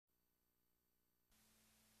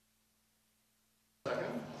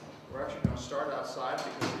to start outside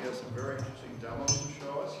because he has some very interesting demos to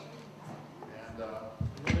show us. And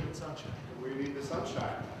we need the sunshine. We need the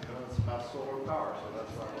sunshine. You know, it's about solar power, so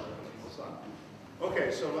that's why we're going to need the sun.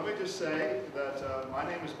 Okay, so let me just say that my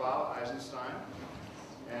name is Bob Eisenstein,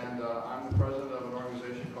 and I'm the president of an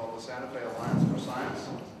organization called the Santa Fe Alliance for Science.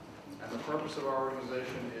 And the purpose of our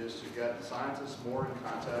organization is to get scientists more in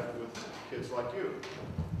contact with kids like you.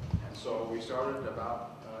 And so we started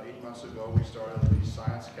about 8 months ago, we started these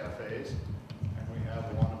science cafes, and we have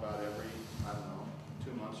one about every, I don't know,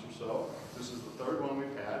 2 months or so. This is the third one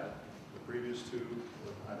we've had. The previous two,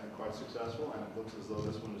 I think, quite successful, and it looks as though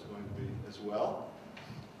this one is going to be as well.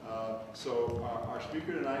 So our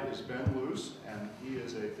speaker tonight is Ben Luce, and he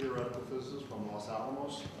is a theoretical physicist from Los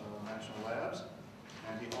Alamos National Labs.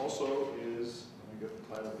 And he also is, let me get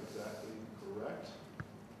the title exactly correct,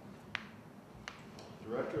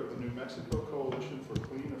 Director of the New Mexico Coalition for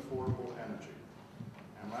Clean, Affordable Energy.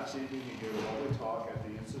 And last evening he gave a lovely talk at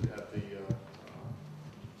the institute,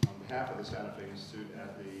 on behalf of the Santa Fe Institute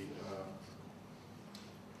at the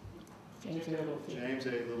James A.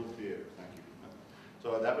 Little Theater. Thank you.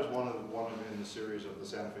 So that was one in the series of the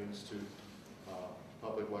Santa Fe Institute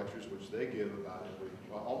public lectures, which they give about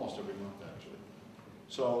almost every month actually.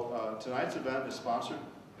 So tonight's event is sponsored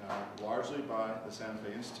largely by the Santa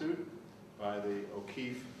Fe Institute, by the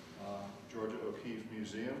Georgia O'Keeffe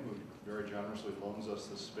Museum, who very generously loans us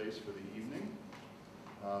this space for the evening,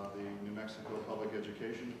 the New Mexico Public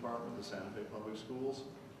Education Department, the Santa Fe Public Schools.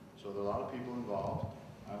 So there are a lot of people involved.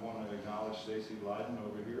 I want to acknowledge Stacy Leiden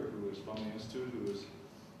over here, who is from the Institute, who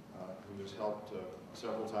has helped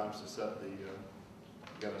several times to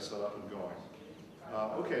get us set up and going.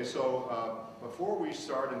 Okay, so before we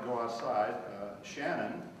start and go outside,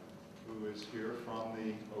 Shannon, who is here from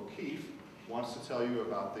the O'Keeffe, wants to tell you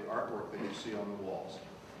about the artwork that you see on the walls.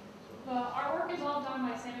 The artwork is all done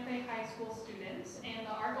by Santa Fe High School students, and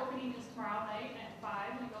the art opening is tomorrow night at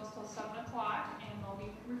 5, and it goes till 7 o'clock, and there'll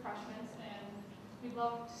be refreshments, and we'd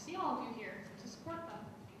love to see all of you here to support them.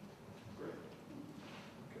 Great.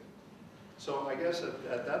 Okay. So I guess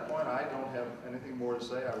at that point, I don't have anything more to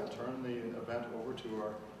say. I will turn the event over to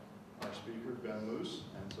our speaker, Ben Luce,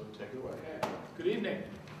 and so take it away. Okay. Good evening.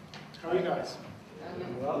 How are you guys?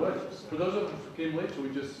 Well, for those of us who came late, should we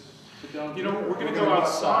just sit down? You know, we're going to go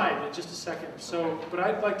outside in just a second. So, but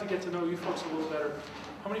I'd like to get to know you folks a little better.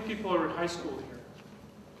 How many people are in high school here?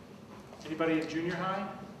 Anybody in junior high?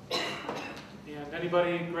 And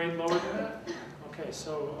anybody in grade lower than that? Okay,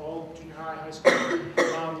 so all junior high, high school.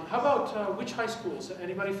 How about which high schools?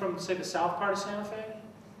 Anybody from, say, the south part of Santa Fe?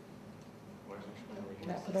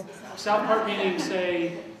 South part meaning,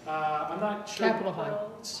 say, I'm not sure. Capitol High.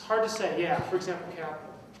 It's hard to say, yeah, for example, Capitol.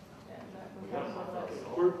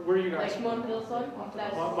 Where are you guys? Like Monte del Sol?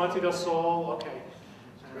 Monte del Sol, okay.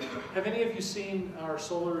 Have any of you seen our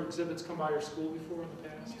solar exhibits come by your school before in the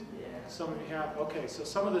past? Yeah. Some of you have. Okay, so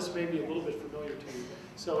some of this may be a little bit familiar to you.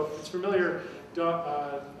 So if it's familiar,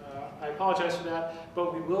 I apologize for that,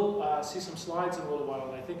 but we will see some slides in a little while,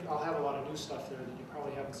 and I think I'll have a lot of new stuff there that you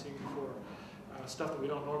probably haven't seen before. Stuff that we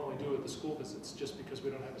don't normally do at the school visits, just because we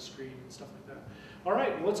don't have a screen and stuff like that. All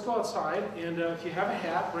right, well, let's go outside, and if you have a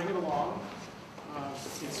hat, bring it along.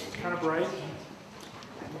 It's kind of bright.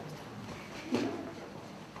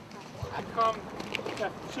 Come,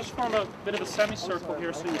 just form a bit of a semicircle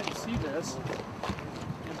here so you can see this,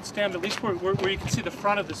 and stand at least where you can see the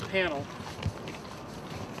front of this panel.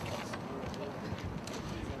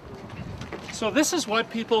 So this is what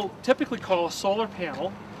people typically call a solar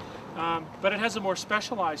panel. But it has a more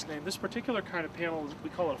specialized name. This particular kind of panel, we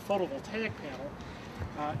call it a photovoltaic panel.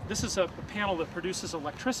 This is a panel that produces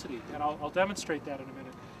electricity, and I'll demonstrate that in a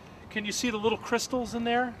minute. Can you see the little crystals in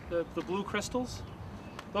there, the blue crystals?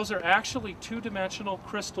 Those are actually two-dimensional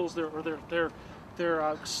crystals. They're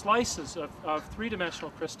slices of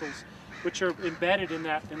three-dimensional crystals, which are embedded in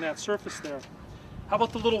that surface there. How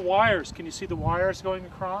about the little wires? Can you see the wires going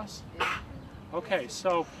across? Okay,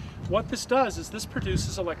 so what this does is this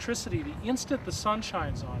produces electricity the instant the sun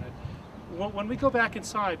shines on it. When we go back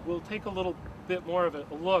inside, we'll take a little bit more of a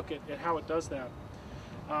look at how it does that.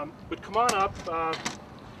 But come on up.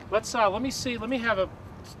 Let me have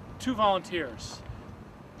two volunteers,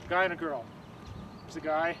 a guy and a girl. There's a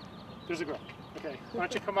guy, there's a girl. Okay, why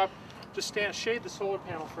don't you come up, just shade the solar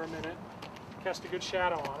panel for a minute, cast a good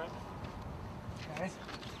shadow on it. Okay,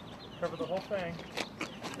 cover the whole thing.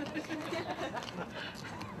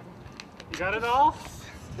 You got it all?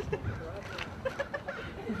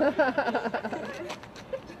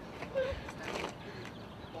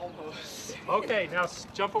 Almost. Okay, now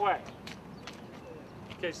jump away.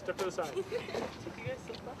 Okay, step to the side.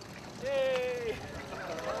 Yay!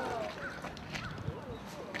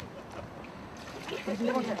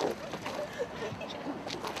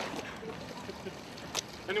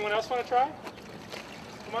 Anyone else want to try?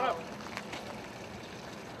 Come on up.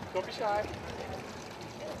 Don't be shy.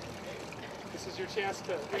 This is your chance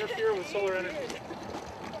to interfere with solar energy.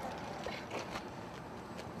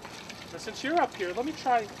 Now, since you're up here, let me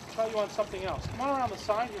try you on something else. Come on around the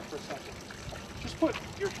side here for a second. Just put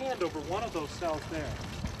your hand over one of those cells there.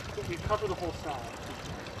 You cover the whole side.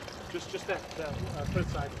 Just that put it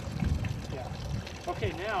sideways. Yeah.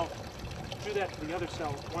 Okay, now do that to the other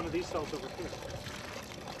cell, one of these cells over here.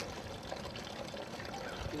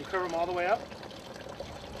 Can you cover them all the way up?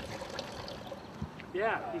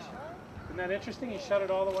 Yeah. Isn't that interesting? He shut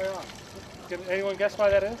it all the way off. Can anyone guess why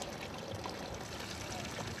that is?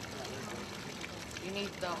 You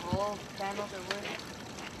need the whole panel to work?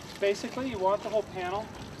 Basically, you want the whole panel,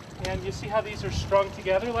 and you see how these are strung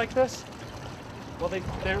together like this? Well,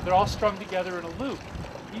 they're all strung together in a loop.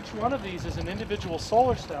 Each one of these is an individual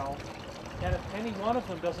solar cell, and if any one of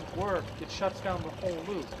them doesn't work, it shuts down the whole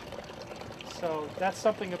loop. So that's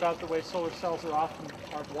something about the way solar cells are often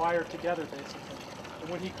wired together, basically. And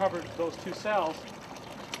when he covered those two cells,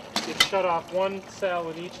 it shut off one cell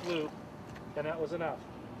in each loop, and that was enough.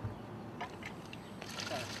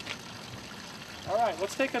 Okay. All right,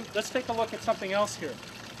 let's take a look at something else here.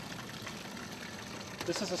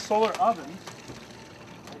 This is a solar oven.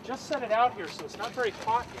 I just set it out here, so it's not very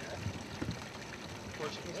hot yet,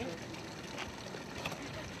 fortunately.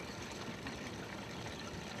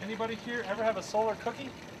 Anybody here ever have a solar cookie?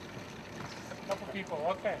 A couple people,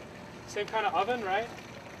 okay. Same kind of oven, right?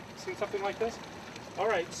 Seen something like this? All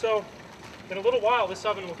right, so in a little while, this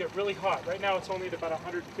oven will get really hot. Right now, it's only at about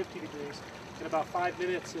 150 degrees. In about 5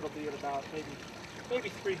 minutes, it'll be at about maybe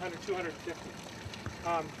 300, 250.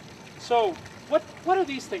 So what are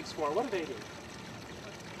these things for? What do they do?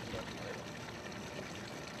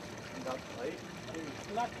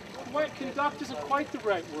 Conduct isn't quite the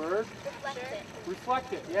right word. Reflect it.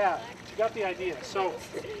 Reflect it, yeah. You got the idea. So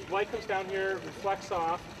light comes down here, reflects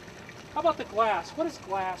off. How about the glass? What does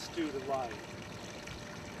glass do to light?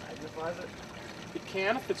 Magnifies it. It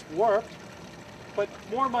can if it's warped, but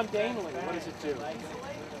more mundanely, what does it do?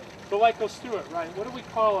 The light goes through it, right? What do we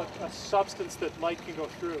call a substance that light can go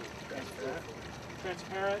through? Transparent.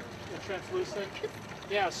 Transparent and translucent?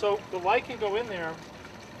 Yeah, so the light can go in there.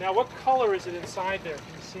 Now, what color is it inside there?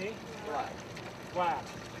 Can you see? Black. Black.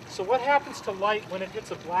 So what happens to light when it hits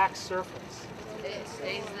a black surface? It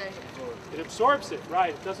stays there. It absorbs it, right?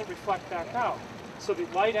 It doesn't reflect back out. So the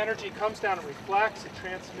light energy comes down and reflects, it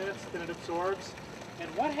transmits, then it absorbs. And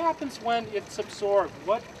what happens when it's absorbed?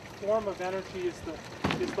 What form of energy is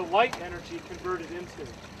the light energy converted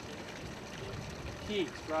into? Heat,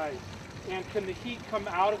 right. And can the heat come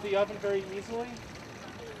out of the oven very easily?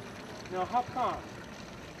 No, how come?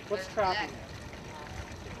 What's trapping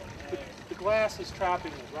it? The glass is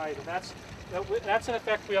trapping it, right? And that's an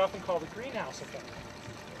effect we often call the greenhouse effect.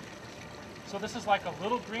 So this is like a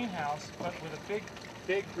little greenhouse, but with a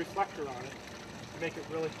big reflector on it to make it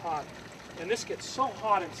really hot. And this gets so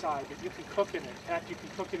hot inside that you can cook in it. In fact, you can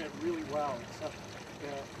cook in it really well. So,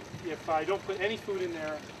 if I don't put any food in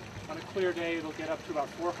there on a clear day, it'll get up to about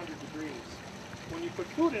 400 degrees. When you put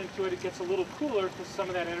food into it, it gets a little cooler because some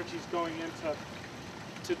of that energy is going into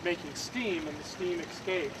making steam, and the steam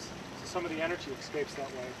escapes. So some of the energy escapes that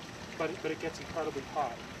way, but it gets incredibly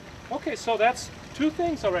hot. Okay, so that's two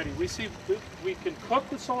things already. We see we can cook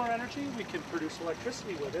with solar energy. We can produce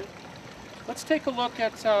electricity with it. Let's take a look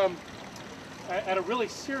at a really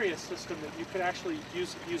serious system that you could actually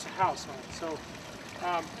use a house on. So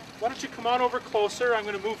why don't you come on over closer? I'm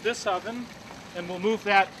going to move this oven, and we'll move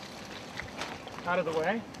that out of the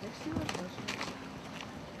way.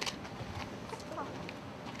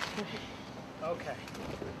 Okay.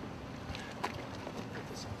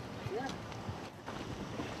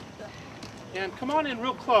 And come on in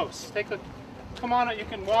real close. Come on, you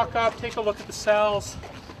can walk up, take a look at the cells.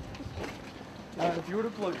 If you were to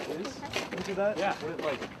plug this into that, Yeah. would it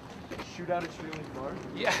like shoot out extremely far?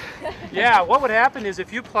 Yeah. Yeah, what would happen is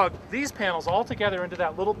if you plug these panels all together into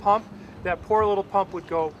that little pump, that poor little pump would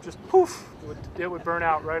go just poof, it would burn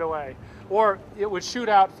out right away. Or it would shoot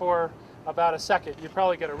out for about a second. You'd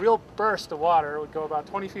probably get a real burst of water. It would go about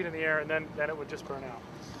 20 feet in the air, and then it would just burn out.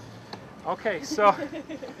 Okay, so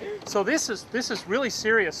this is really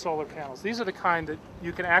serious solar panels. These are the kind that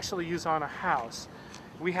you can actually use on a house.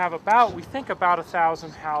 We think about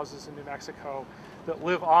 1,000 houses in New Mexico that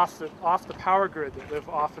live off the power grid, that live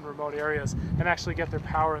off in remote areas, and actually get their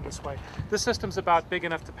power in this way. This system's about big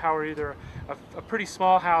enough to power either a pretty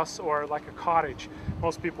small house or like a cottage.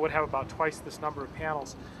 Most people would have about twice this number of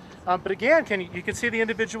panels. But again, you can see the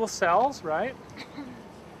individual cells, right?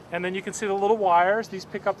 And then you can see the little wires. These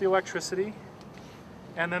pick up the electricity.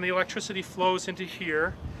 And then the electricity flows into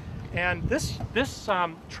here. And this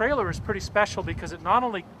trailer is pretty special because it not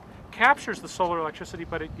only captures the solar electricity,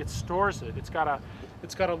 but it stores it. It's got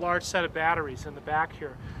a large set of batteries in the back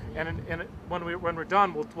here. And when we're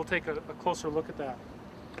done, we'll take a closer look at that.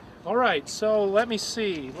 All right, so let me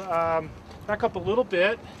see. Back up a little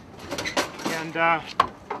bit, and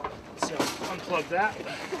so unplug that.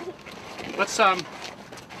 Let's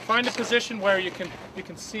find a position where you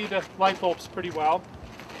can see the light bulbs pretty well.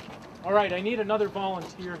 All right, I need another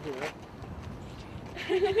volunteer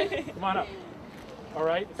here. Come on up. All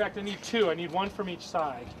right. In fact, I need two. I need one from each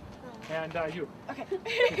side. And you. Okay.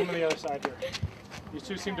 You come on the other side here. You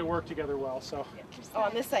two seem to work together well, so. Oh,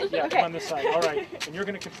 on this side? Yeah, okay. come on this side. All right. And you're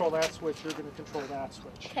going to control that switch. You're going to control that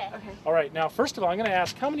switch. Okay. All right. Now, first of all, I'm going to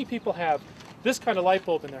ask how many people have this kind of light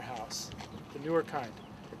bulb in their house? The newer kind.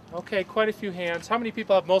 Okay, quite a few hands. How many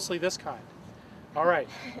people have mostly this kind? All right.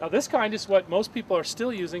 Now, this kind is what most people are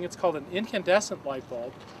still using. It's called an incandescent light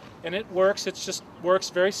bulb. And it works. It just works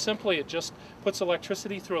very simply. It just puts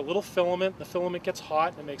electricity through a little filament. The filament gets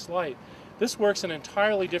hot and it makes light. This works in an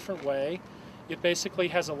entirely different way. It basically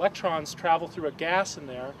has electrons travel through a gas in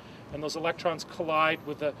there, and those electrons collide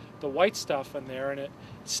with the white stuff in there, and it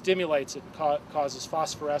stimulates it, causes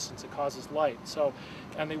phosphorescence, it causes light. So,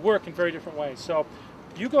 and they work in very different ways. So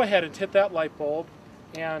you go ahead and hit that light bulb,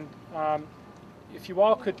 and if you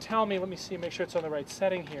all could tell me, let me see, make sure it's on the right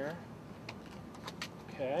setting here.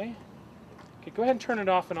 Okay. Okay, go ahead and turn it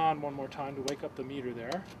off and on one more time to wake up the meter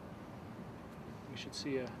there. We should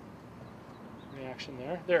see a reaction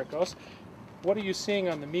there. There it goes. What are you seeing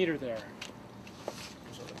on the meter there?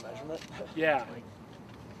 So the measurement? Yeah. Like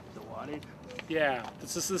the wattage? Yeah.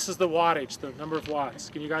 This is the wattage, the number of watts.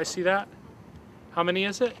 Can you guys see that? How many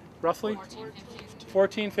is it, roughly?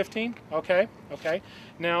 14, 15? Okay. Okay.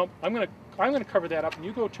 Now I'm gonna cover that up, and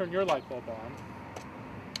you go turn your light bulb on.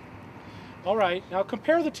 All right. Now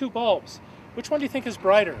compare the two bulbs. Which one do you think is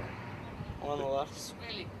brighter? On the left.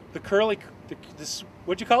 The curly.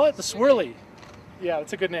 What'd you call it? The swirly. Yeah,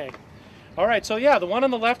 that's a good name. All right, so yeah, the one on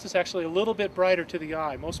the left is actually a little bit brighter to the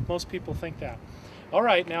eye. Most people think that. All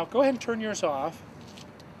right, now go ahead and turn yours off.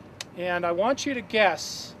 And I want you to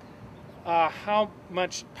guess how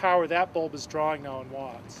much power that bulb is drawing now in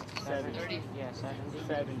watts. 30. Yeah,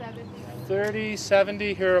 70. 30,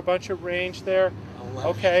 70, here a bunch of range there. Left.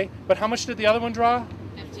 Okay, but how much did the other one draw?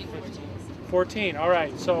 15, 14. 14, all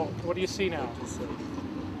right, so what do you see now?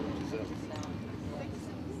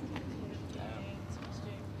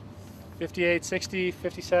 58, 60,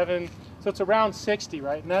 57, so it's around 60,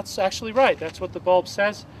 right? And that's actually right. That's what the bulb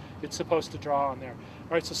says it's supposed to draw on there.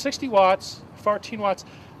 All right, so 60 watts, 14 watts.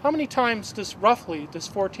 How many times does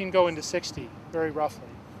 14 go into 60, very roughly?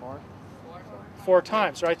 4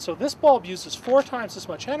 times, right? So this bulb uses 4 times as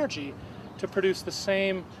much energy to produce the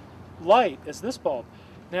same light as this bulb.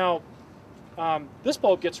 Now, this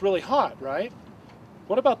bulb gets really hot, right?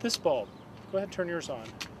 What about this bulb? Go ahead and turn yours on.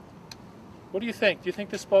 What do you think? Do you think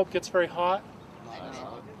this bulb gets very hot?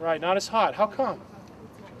 Right, not as hot. How come?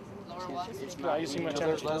 It's not using much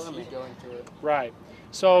energy. Less heat going to it. Right.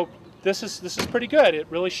 So this is pretty good. It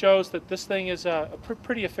really shows that this thing is a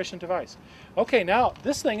pretty efficient device. Okay, now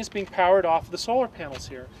this thing is being powered off the solar panels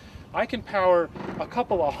here. I can power a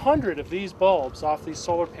couple of hundred of these bulbs off these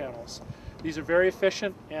solar panels. These are very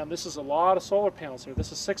efficient, and this is a lot of solar panels here.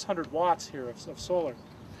 This is 600 watts here of solar.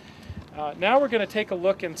 Now we're going to take a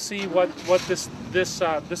look and see what this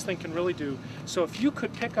thing can really do. So if you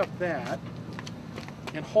could pick up that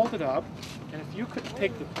and hold it up, and if you could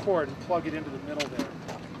take the cord and plug it into the middle there.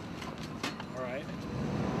 All right.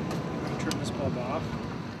 I'm going to turn this bulb off.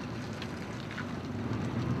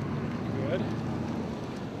 Good.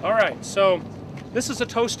 All right. So this is a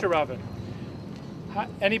toaster oven.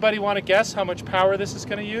 Anybody want to guess how much power this is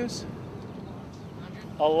going to use?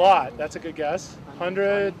 100. A lot. That's a good guess.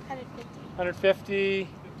 100. 150. 150.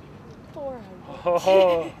 400.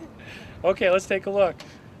 Oh, okay, let's take a look.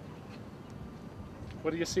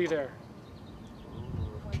 What do you see there?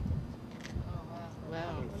 Oh,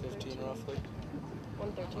 wow. 115 roughly.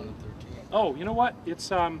 113. 113. Oh, you know what?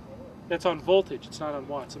 It's on voltage. It's not on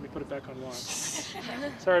watts. Let me put it back on watts.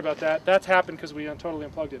 Sorry about that. That's happened because we totally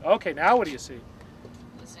unplugged it. Okay, now what do you see?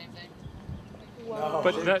 The same thing. Whoa.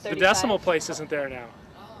 But the 35. decimal place isn't there now.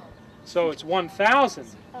 Oh. So it's 1,000.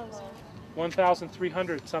 Oh, wow.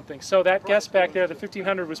 1,300 something. So that guess back there, the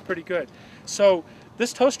 1,500 was pretty good. So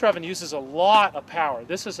this toaster oven uses a lot of power.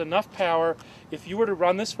 This is enough power. If you were to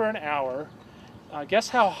run this for an hour, guess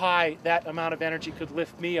how high that amount of energy could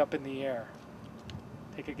lift me up in the air?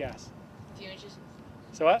 Take a guess. A few inches.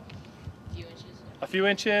 So what? A few inches. A few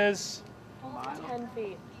inches, 10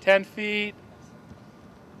 feet. 10 feet.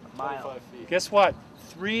 Mile. 25 feet. Guess what?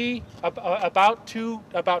 About 2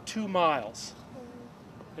 miles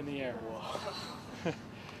in the air.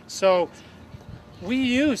 So we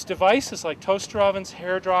use devices like toaster ovens,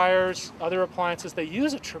 hair dryers, other appliances. They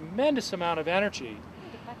use a tremendous amount of energy.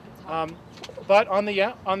 But on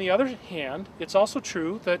the other hand, it's also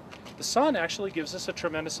true that the sun actually gives us a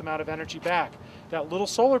tremendous amount of energy back. That little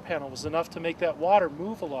solar panel was enough to make that water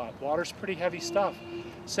move a lot. Water's pretty heavy stuff.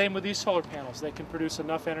 Same with these solar panels. They can produce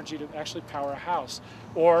enough energy to actually power a house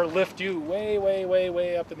or lift you way, way, way,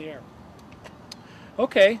 way up in the air.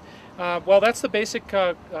 Okay, well that's the basic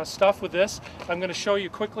stuff with this. I'm going to show you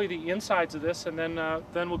quickly the insides of this, and then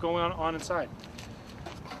we'll go on inside.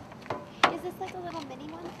 Is this like a little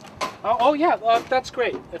mini one? Oh yeah, that's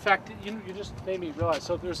great. In fact, you just made me realize.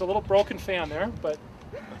 So there's a little broken fan there, but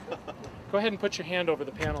go ahead and put your hand over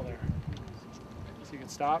the panel there, so you can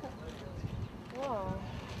stop. Whoa.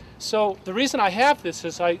 So the reason I have this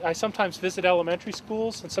is I sometimes visit elementary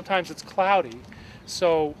schools, and sometimes it's cloudy.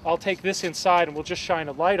 So I'll take this inside, and we'll just shine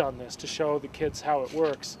a light on this to show the kids how it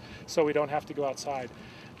works, so we don't have to go outside.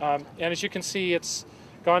 And as you can see, it's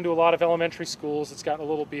gone to a lot of elementary schools. It's gotten a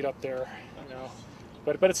little beat up there, you know,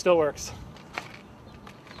 but it still works.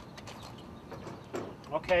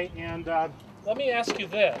 Okay, and let me ask you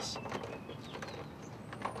this.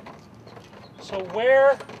 So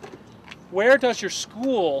where does your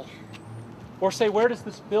school, or say where does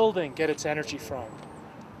this building get its energy from?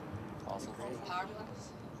 Power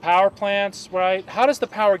plants. Power plants, right? How does the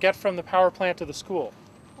power get from the power plant to the school?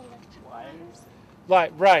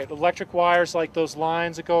 Wires. Right, electric wires like those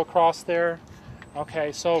lines that go across there.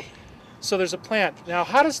 Okay, so there's a plant. Now,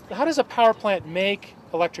 how does a power plant make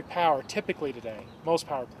electric power typically today? Most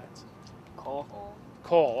power plants. Coal.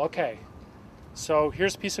 Coal. Okay. So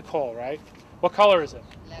here's a piece of coal, right? What color is it?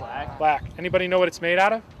 Black. Black. Anybody know what it's made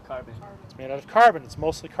out of? Carbon. It's made out of carbon. It's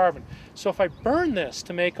mostly carbon. So if I burn this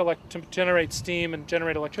to to generate steam and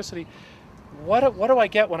generate electricity, what do I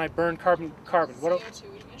get when I burn carbon? What CO2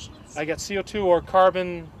 emissions. I get CO2 or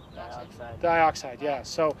carbon Dioxide. dioxide. Yeah.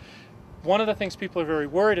 So one of the things people are very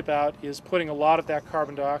worried about is putting a lot of that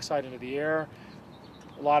carbon dioxide into the air.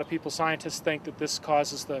 A lot of people, scientists, think that this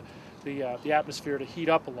causes the atmosphere to heat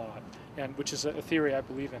up a lot, and which is a theory I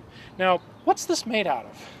believe in. Now, what's this made out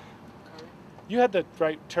of? You had the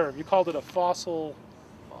right term. You called it a fossil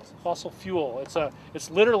fuel.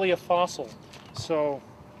 It's literally a fossil. So,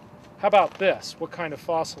 how about this? What kind of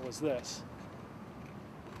fossil is this?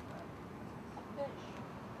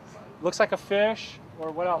 Looks like a fish,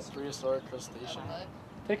 or what else? Prehistoric crustacean.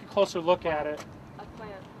 Take a closer look at it. A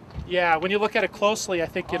plant. Yeah, when you look at it closely, I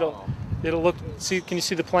think it'll look. See, can you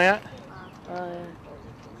see the plant?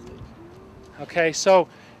 Okay, so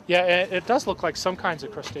yeah, it does look like some kinds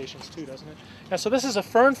of crustaceans too, doesn't it? Now, so this is a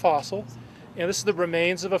fern fossil, and this is the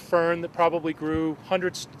remains of a fern that probably grew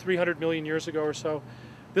 300 million years ago or so.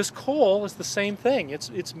 This coal is the same thing.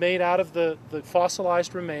 It's made out of the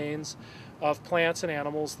fossilized remains of plants and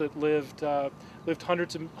animals that lived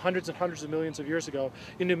hundreds and hundreds of millions of years ago.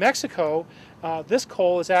 In New Mexico, this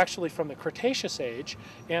coal is actually from the Cretaceous age,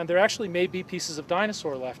 and there actually may be pieces of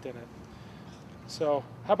dinosaur left in it. So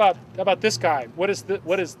how about this guy?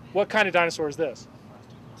 What kind of dinosaur is this?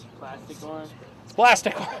 Plastic one.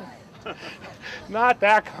 Plastic one. Not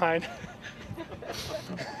that kind.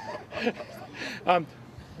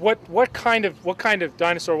 What kind of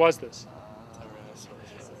dinosaur was this?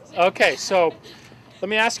 Okay, so let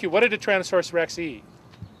me ask you, what did a Tyrannosaurus Rex eat?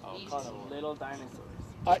 Little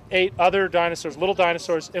dinosaurs. Ate other dinosaurs, little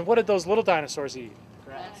dinosaurs, and what did those little dinosaurs eat?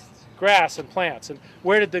 Grass. Grass and plants. And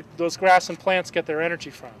where did those grass and plants get their energy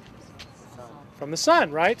from? Sun. From the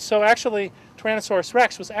sun, right? So actually, Tyrannosaurus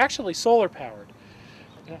Rex was actually solar powered.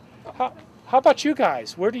 How about you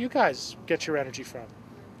guys? Where do you guys get your energy from?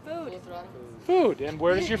 Food. Food. And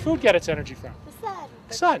where does your food get its energy from? The sun.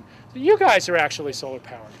 Sun. So you guys are actually solar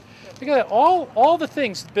powered. Look at that. All the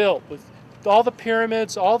things built with all the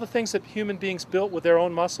pyramids, all the things that human beings built with their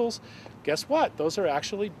own muscles, guess what? Those are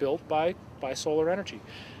actually built by solar energy.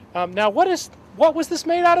 Now, what was this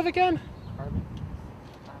made out of again? Carbon.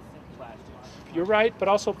 Plastic. You're right, but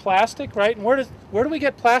also plastic, right? And where do we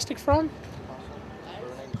get plastic from?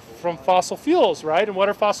 From fossil fuels, right? And what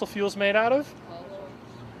are fossil fuels made out of?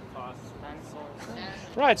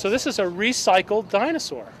 Right, so this is a recycled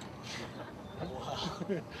dinosaur.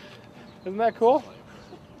 Isn't that cool?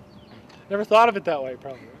 Never thought of it that way,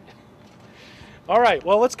 probably. All right,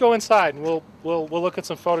 well, let's go inside and we'll look at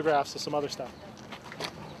some photographs of some other stuff.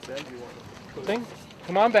 Thing?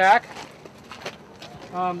 Come on back.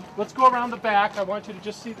 Let's go around the back. I want you to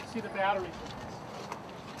just see the batteries.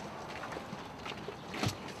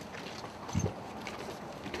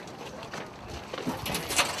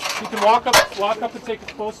 You can walk up and take a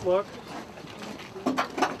close look.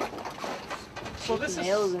 So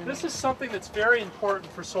this is something that's very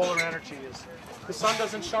important for solar energy. Is the sun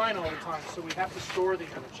doesn't shine all the time, so we have to store the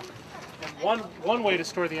energy. And one way to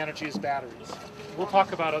store the energy is batteries. We'll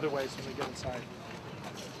talk about other ways when we get inside.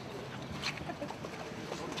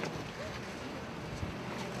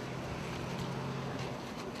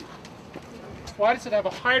 Why does it have a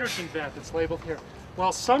hydrogen vent that's labeled here?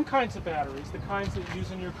 Well, some kinds of batteries, the kinds that you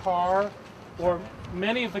use in your car, or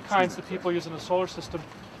many of the kinds that people use in a solar system,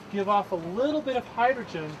 give off a little bit of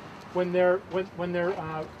hydrogen when they're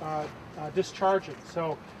discharging.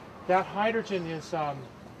 So that hydrogen is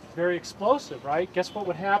very explosive, right? Guess what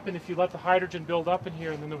would happen if you let the hydrogen build up in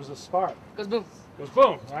here and then there was a spark? Goes boom. Goes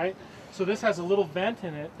boom, right? So this has a little vent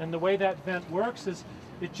in it, and the way that vent works is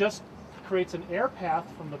it just creates an air path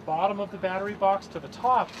from the bottom of the battery box to the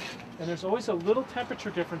top, and there's always a little temperature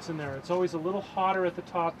difference in there. It's always a little hotter at the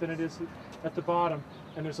top than it is at the bottom,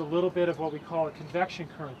 and there's a little bit of what we call a convection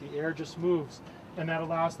current. The air just moves, and that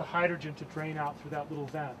allows the hydrogen to drain out through that little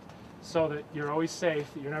vent, so that you're always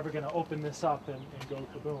safe, that you're never going to open this up and go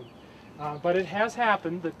kaboom. But it has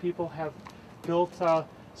happened that people have built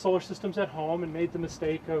solar systems at home and made the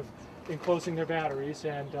mistake of enclosing their batteries,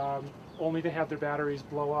 and only to have their batteries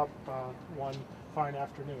blow up one fine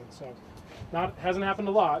afternoon. So hasn't happened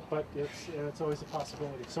a lot, but it's always a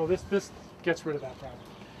possibility. So this gets rid of that problem.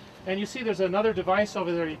 And you see there's another device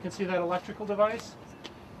over there. You can see that electrical device?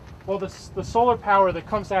 Well, the solar power that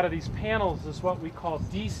comes out of these panels is what we call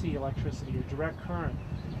DC electricity, or direct current.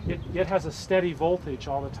 It has a steady voltage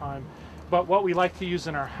all the time. But what we like to use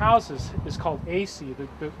in our houses is called AC.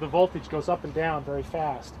 The voltage goes up and down very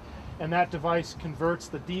fast. And that device converts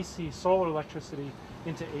the DC solar electricity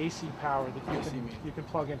into AC power that you can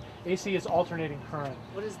plug in. AC is alternating current.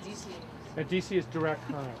 What is DC? And DC is direct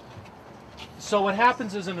current. So what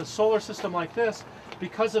happens is in a solar system like this,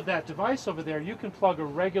 because of that device over there, you can plug a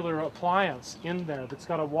regular appliance in there that's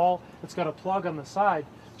got a plug on the side,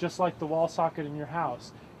 just like the wall socket in your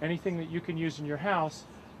house. Anything that you can use in your house,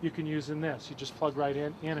 you can use in this. You just plug right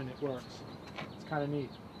in and it works. It's kind of neat.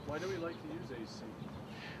 Why do we like to use AC?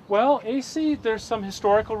 Well, AC, there's some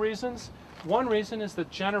historical reasons. One reason is that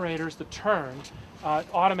generators that turn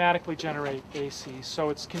automatically generate AC, so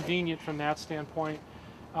it's convenient from that standpoint.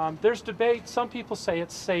 There's debate. Some people say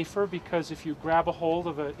it's safer because if you grab a hold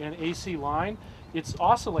of an AC line, it's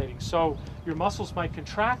oscillating. So your muscles might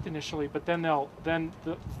contract initially, but then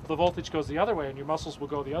the voltage goes the other way and your muscles will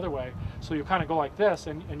go the other way. So you kind of go like this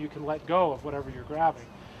and you can let go of whatever you're grabbing.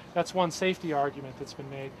 That's one safety argument that's been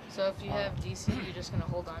made. So if you have DC, you're just going to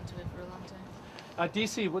hold on to it for a long time?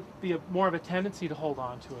 DC would be more of a tendency to hold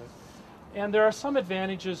on to it. And there are some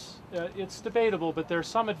advantages, it's debatable, but there are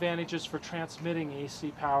some advantages for transmitting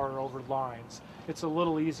AC power over lines. It's a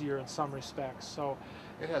little easier in some respects. So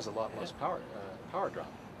it has a lot less power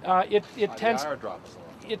drop.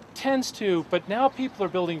 It tends to, but now people are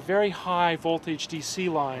building very high voltage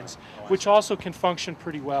DC lines, which also can function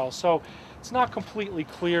pretty well. So it's not completely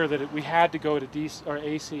clear that we had to go to DC or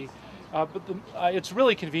AC, but it's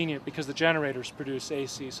really convenient because the generators produce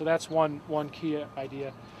AC. So that's one key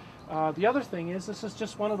idea. The other thing is, this is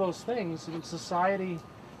just one of those things. In society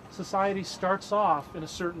starts off in a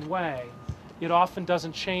certain way. It often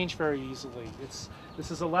doesn't change very easily. This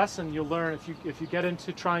is a lesson you'll learn if you get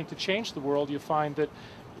into trying to change the world. You find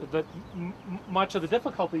that much of the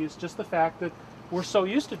difficulty is just the fact that we're so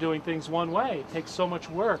used to doing things one way. It takes so much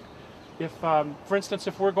work. If, for instance,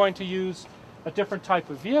 if we're going to use a different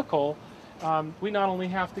type of vehicle, we not only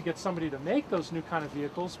have to get somebody to make those new kind of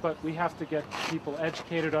vehicles, but we have to get people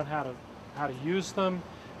educated on how to use them,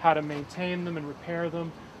 how to maintain them and repair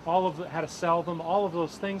them, how to sell them. All of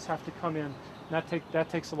those things have to come in. And that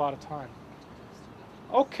takes a lot of time.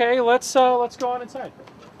 Okay, let's go on inside.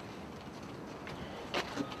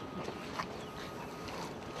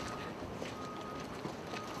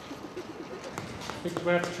 I think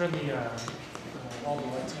we have to turn all the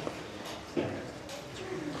lights off. Yeah,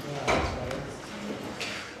 that's better.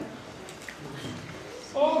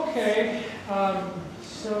 Okay,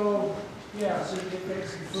 so you make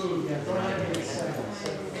some food. Yeah, go ahead and get set.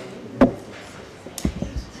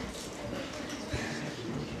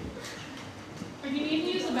 If you need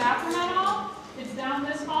to use the bathroom at all, it's down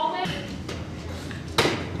this hallway.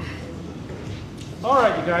 All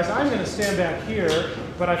right, you guys, I'm going to stand back here,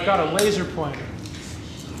 but I've got a laser pointer.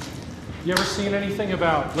 You ever seen anything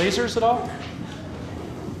about lasers at all?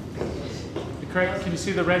 Can you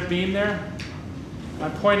see the red beam there?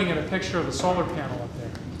 I'm pointing at a picture of a solar panel up there.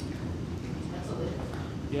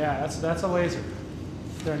 Yeah, that's a laser.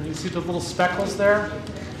 There, and you see the little speckles there?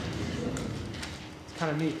 It's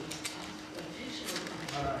kind of neat.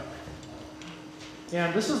 All right.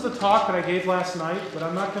 And this is the talk that I gave last night, but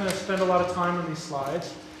I'm not going to spend a lot of time on these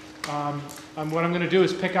slides. What I'm going to do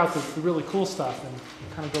is pick out the really cool stuff and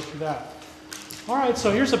kind of go through that. All right,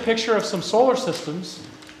 so here's a picture of some solar systems.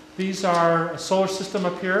 These are a solar system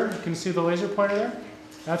up here. You can see the laser pointer there.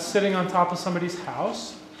 That's sitting on top of somebody's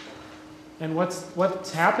house. And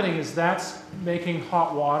what's happening is that's making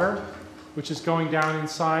hot water, which is going down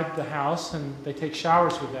inside the house, and they take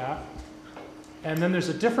showers with that. And then there's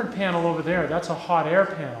a different panel over there. That's a hot air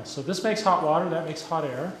panel. So this makes hot water, that makes hot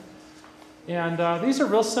air. And these are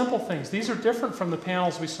real simple things. These are different from the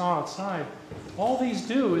panels we saw outside. All these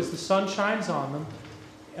do is the sun shines on them,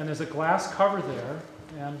 and there's a glass cover there,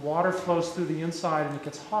 and water flows through the inside, and it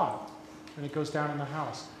gets hot, and it goes down in the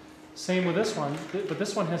house. Same with this one, but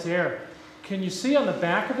this one has air. Can you see on the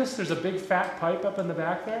back of this, there's a big fat pipe up in the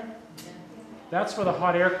back there? That's where the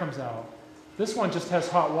hot air comes out. This one just has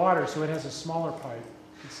hot water, so it has a smaller pipe.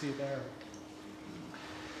 You can see it there.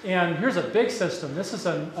 And here's a big system. This is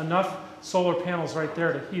enough solar panels right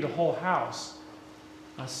there to heat a whole house.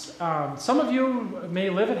 Some of you may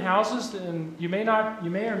live in houses, and you may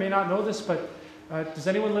or may not know this, but does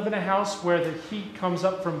anyone live in a house where the heat comes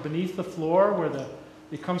up from beneath the floor, where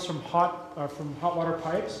it comes from hot water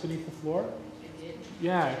pipes beneath the floor?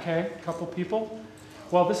 Yeah, okay, a couple people.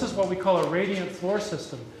 Well, this is what we call a radiant floor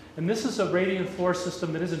system. And this is a radiant floor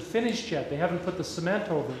system that isn't finished yet. They haven't put the cement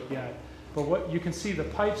over it yet. But what you can see the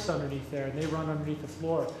pipes underneath there, and they run underneath the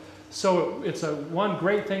floor. So it's one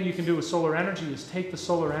great thing you can do with solar energy is take the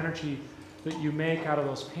solar energy that you make out of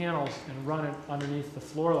those panels and run it underneath the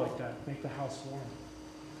floor like that, make the house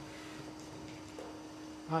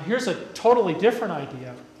warm. Here's a totally different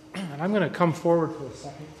idea, and I'm going to come forward for a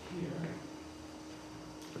second here.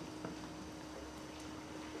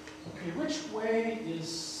 Okay, which way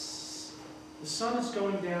is, the sun is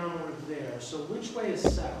going down over there, so which way is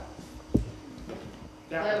south?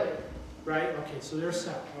 That way. Right? Okay, so there's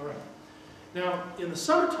south. All right. Now, in the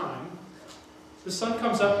summertime, the sun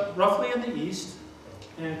comes up roughly in the east,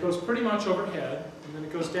 and it goes pretty much overhead, and then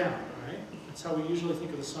it goes down, right? That's how we usually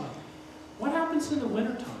think of the sun. What happens in the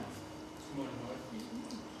wintertime?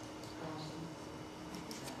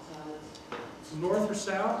 North or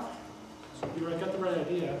south? You got the right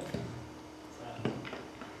idea.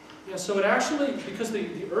 Yeah, so it actually, because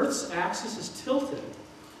the Earth's axis is tilted,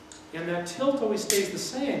 and that tilt always stays the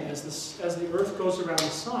same as the Earth goes around the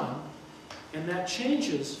sun, and that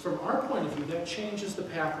changes, from our point of view, that changes the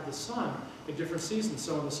path of the sun in different seasons.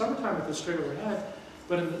 So in the summertime it goes straight overhead,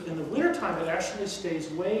 but in the wintertime it actually stays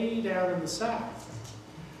way down in the south.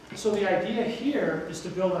 So the idea here is to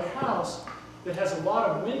build a house that has a lot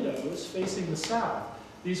of windows facing the south.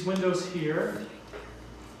 These windows here,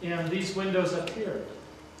 and these windows up here.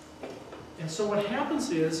 And so what happens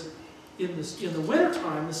is, in the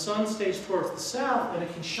wintertime, the sun stays towards the south, and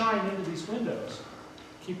it can shine into these windows,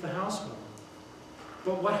 keep the house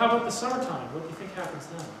warm. But how about the summertime? What do you think happens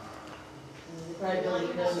then?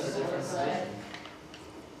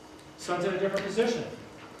 Sun's in a different position.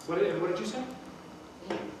 What did you say?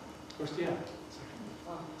 Of course, yeah.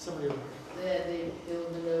 Somebody over there. They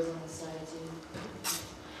build windows on the side too.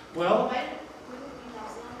 Well,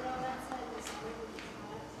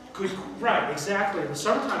 right, exactly. In the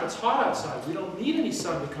summertime, it's hot outside. We don't need any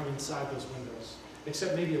sun to come inside those windows,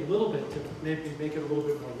 except maybe a little bit to maybe make it a little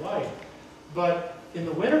bit more light. But in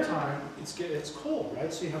the wintertime, it's cold,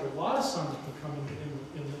 right? So you have a lot of sun that can come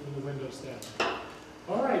in the windows then.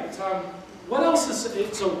 All right, what else is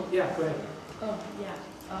it? So, yeah, go ahead. Oh, yeah.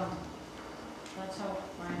 That's how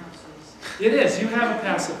my house is. It is. You have a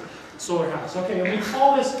passive solar house. Okay, and we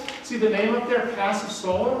call this, see the name up there, passive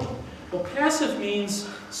solar? Well, passive means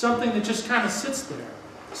something that just kind of sits there.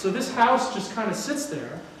 So this house just kind of sits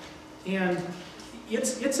there, and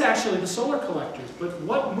it's actually the solar collectors. But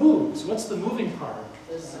what moves? What's the moving part?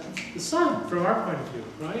 The sun. The sun, from our point of view,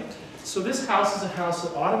 right? So this house is a house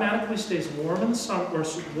that automatically stays warm in the summer, or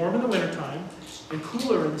warm in the wintertime, and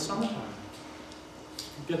cooler in the summertime.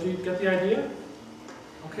 Get the idea?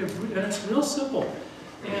 Okay, and it's real simple.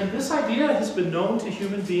 And this idea has been known to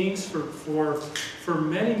human beings for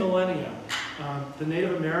many millennia. The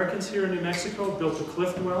Native Americans here in New Mexico built the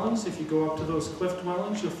cliff dwellings. If you go up to those cliff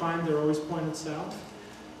dwellings, you'll find they're always pointed south.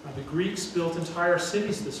 The Greeks built entire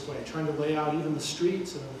cities this way, trying to lay out even the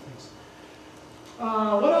streets and other things.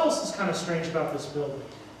 What else is kind of strange about this building?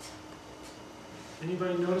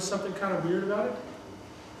 Anybody notice something kind of weird about it?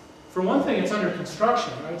 For one thing, it's under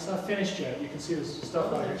construction, right? It's not finished yet. You can see this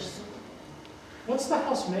stuff out here. What's the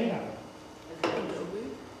house made out of?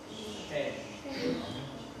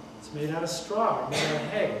 It's made out of straw, made out of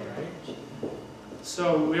hay, right?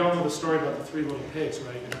 So we all know the story about the 3 little pigs,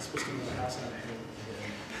 right? You're not supposed to build a house out of hay.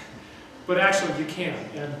 But actually, you can.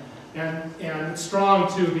 And it's strong,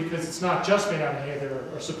 too, because it's not just made out of hay. There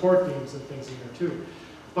are support beams and things in there, too.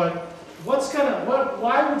 But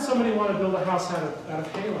why would somebody want to build a house out of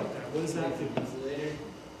hay like that? What does that do?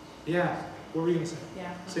 Yeah. What were you going to say?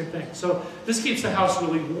 Yeah. Same thing. So this keeps the house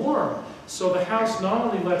really warm. So the house not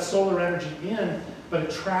only lets solar energy in, but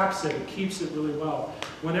it traps it. It keeps it really well.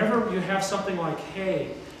 Whenever you have something like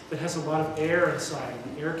hay that has a lot of air inside,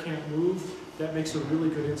 and the air can't move, that makes a really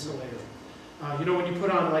good insulator. You know, when you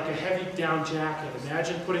put on like a heavy down jacket,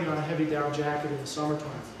 imagine putting on a heavy down jacket in the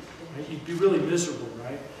summertime. Right? You'd be really miserable,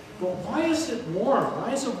 right? But why is it warm?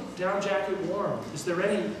 Why is a down jacket warm? Is there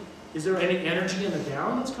any energy in the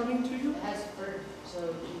down that's coming to you? It has fur,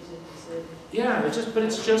 so it's Yeah, but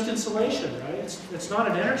it's just insulation, right? It's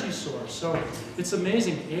not an energy source. So it's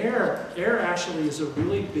amazing. Air actually is a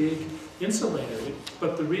really big insulator.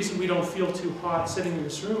 But the reason we don't feel too hot sitting in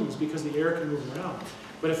this room is because the air can move around.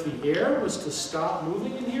 But if the air was to stop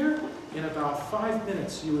moving in here, in about 5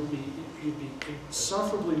 minutes you'd be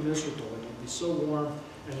insufferably miserable, and you'd be so warm,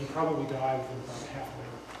 and you'd probably die within about half an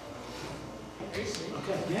hour.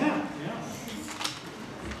 Okay, yeah.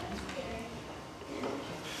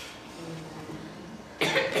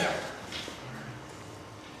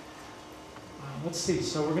 Let's see.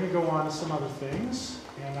 So we're going to go on to some other things,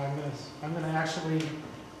 and I'm going to actually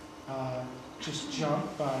just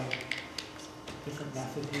jump by a different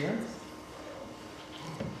method here.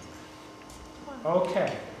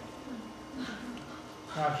 Okay.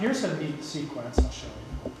 Now here's a neat sequence I'll show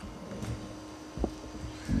you.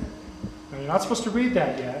 Now you're not supposed to read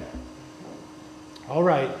that yet. All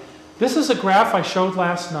right. This is a graph I showed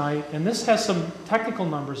last night, and this has some technical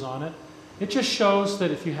numbers on it. It just shows that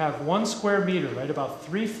if you have 1 square meter, right, about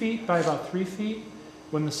 3 feet by about 3 feet,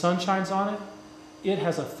 when the sun shines on it, it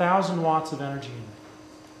has 1,000 watts of energy in it.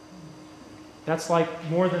 That's like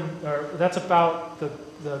more than, or that's about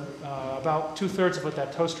about 2/3 of what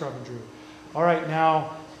that toaster oven drew. All right,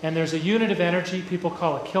 now, and there's a unit of energy people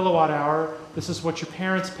call a kilowatt hour. This is what your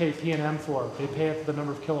parents pay P&M for. They pay it for the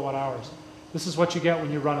number of kilowatt hours. This is what you get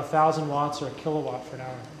when you run 1,000 watts or a kilowatt for an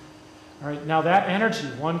hour. All right, now that energy,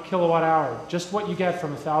 1 kilowatt hour, just what you get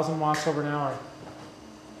from 1,000 watts over an hour.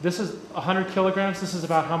 This is 100 kilograms. This is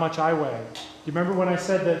about how much I weigh. You remember when I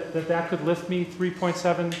said that could lift me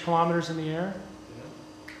 3.7 kilometers in the air?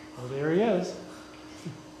 Yeah. Well, there he is.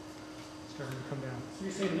 Starting to come down. So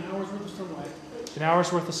you're saying an hour's worth of sunlight? An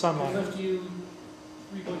hour's worth of sunlight. It left you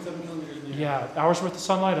 3.7 kilometers in the air. Yeah, hour's worth of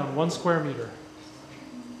sunlight on 1 square meter.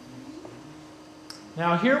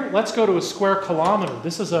 Now here, let's go to a square kilometer.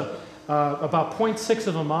 This is about 0.6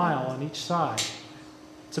 of a mile on each side.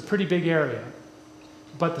 It's a pretty big area.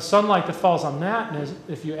 But the sunlight that falls on that, and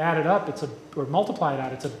if you add it up, or multiply it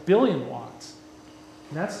out, it's 1 billion watts.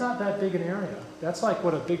 And that's not that big an area. That's like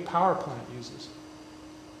what a big power plant uses.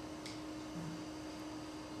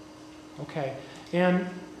 Okay, and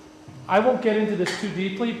I won't get into this too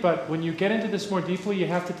deeply, but when you get into this more deeply, you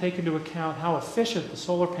have to take into account how efficient the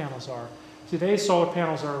solar panels are. Today's solar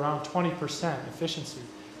panels are around 20% efficiency.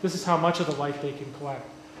 This is how much of the light they can collect.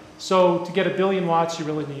 So to get 1 billion watts, you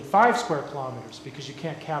really need 5 square kilometers because you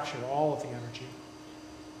can't capture all of the energy.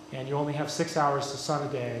 And you only have 6 hours to sun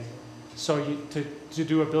a day. So to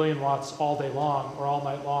do 1 billion watts all day long or all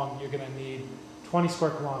night long, you're going to need 20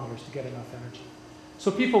 square kilometers to get enough energy.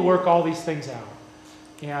 So people work all these things out.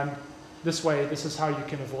 And this way, this is how you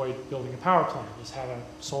can avoid building a power plant, is have a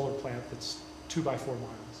solar plant that's 2 by 4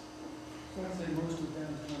 miles. So I'd say most of that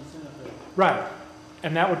is on Santa Fe. Right.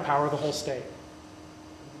 And that would power the whole state.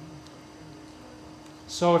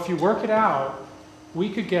 So if you work it out, we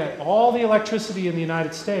could get all the electricity in the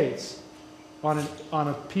United States on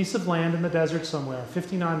a piece of land in the desert somewhere,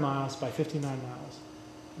 59 miles by 59 miles.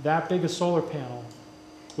 That big a solar panel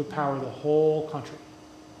would power the whole country.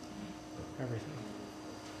 Everything.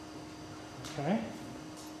 Okay?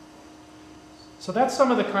 So that's some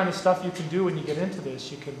of the kind of stuff you can do when you get into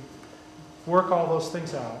this. You can work all those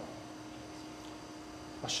things out.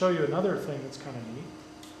 I'll show you another thing that's kind of neat.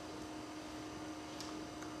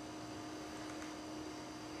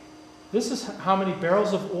 This is how many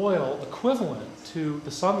barrels of oil equivalent to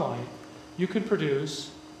the sunlight you could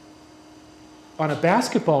produce on a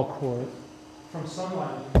basketball court from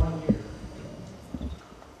sunlight in 1 year.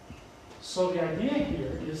 So the idea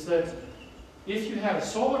here is that if you had a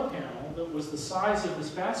solar panel that was the size of this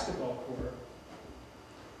basketball court,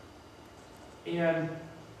 and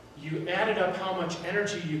you added up how much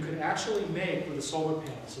energy you could actually make with a solar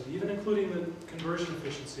panel, so even including the conversion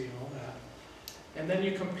efficiency and all that. And then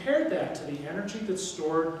you compared that to the energy that's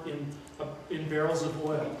stored in barrels of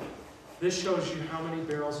oil. This shows you how many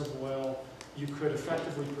barrels of oil you could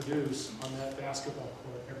effectively produce on that basketball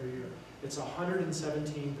court every year. It's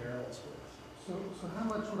 117 barrels worth. So how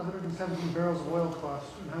much would 117 barrels of oil cost,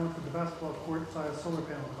 and how much would the basketball court-sized solar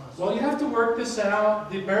panel cost? Well, you have to work this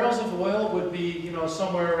out. The barrels of oil would be, you know,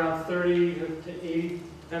 somewhere around 30 to 80,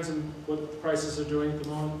 depends on what the prices are doing at the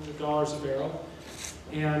moment, the dollars a barrel.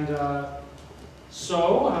 And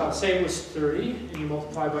say it was 30, and you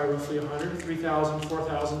multiply by roughly 100, $3,000,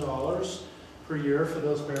 $4,000 per year for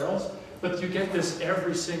those barrels. But you get this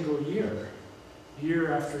every single year.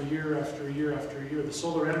 Year after year after year after year. The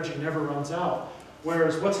solar energy never runs out.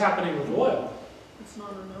 Whereas what's happening with oil? It's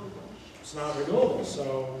not renewable. It's not renewable.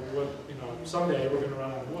 So someday we're going to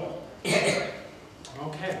run out of oil.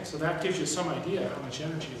 Okay, so that gives you some idea how much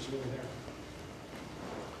energy is really there.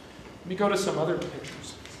 Let me go to some other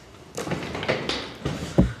pictures.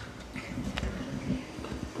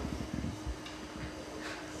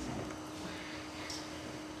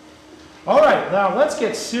 All right, now let's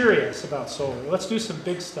get serious about solar. Let's do some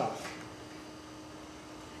big stuff.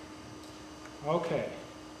 Okay,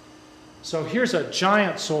 so here's a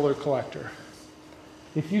giant solar collector.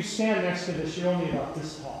 If you stand next to this, you're only about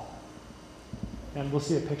this tall. And we'll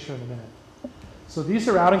see a picture in a minute. So these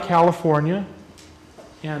are out in California,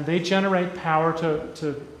 and they generate power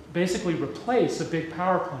to basically replace a big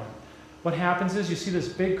power plant. What happens is you see this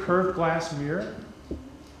big curved glass mirror.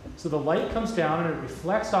 So the light comes down and it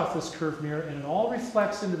reflects off this curved mirror, and it all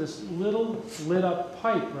reflects into this little lit up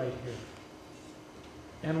pipe right here.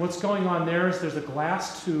 And what's going on there is there's a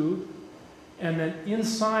glass tube, and then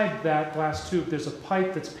inside that glass tube there's a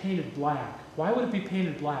pipe that's painted black. Why would it be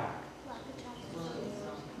painted black?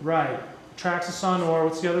 Right. Attracts the sun, or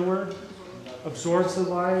what's the other word? Absorbs the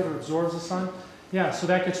light or absorbs the sun. Yeah, so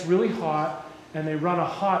that gets really hot, and they run a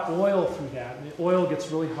hot oil through that, and the oil gets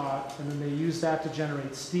really hot, and then they use that to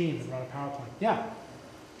generate steam and run a power plant. Yeah?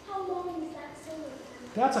 How long is that solar panel?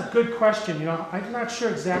 That's a good question. You know, I'm not sure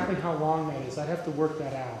exactly how long that is. I'd have to work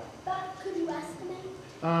that out. But could you estimate?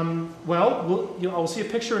 We'll see a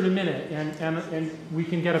picture in a minute, and we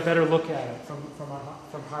can get a better look at it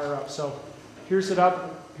from higher up. So here's it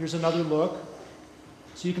up. Here's another look.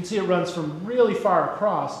 So you can see it runs from really far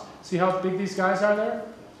across. See how big these guys are there?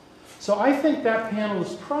 So I think that panel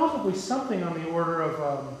is probably something on the order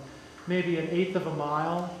of maybe 1/8 of a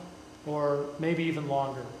mile, or maybe even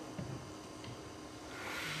longer.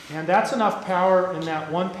 And that's enough power in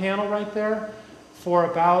that one panel right there for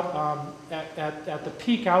about, at the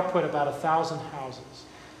peak output, about 1,000 houses.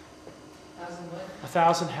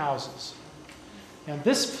 1,000 houses. And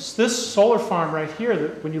this solar farm right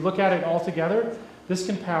here, when you look at it all together, this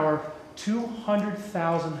can power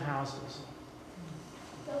 200,000 houses.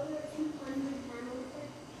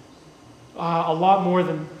 A lot more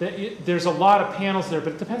than, there's a lot of panels there,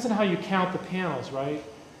 but it depends on how you count the panels, right?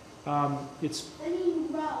 I mean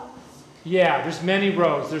rows. Yeah, there's many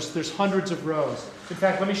rows. There's hundreds of rows. In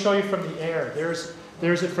fact, let me show you from the air. There's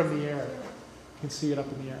it from the air. You can see it up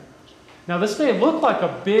in the air. Now this may look like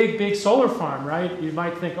a big solar farm, right? You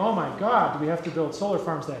might think, oh my God, do we have to build solar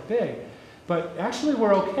farms that big? But actually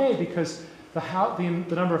we're okay, because the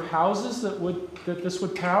number of houses that this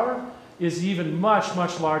would power is even much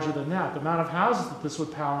larger than that. The amount of houses that this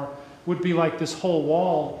would power would be like this whole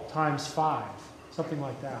wall times 5, something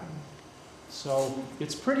like that. So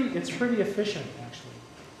it's pretty efficient, actually.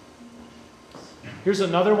 Here's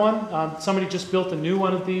another one. Somebody just built a new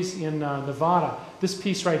one of these in Nevada. This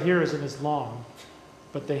piece right here isn't as long,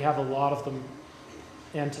 but they have a lot of them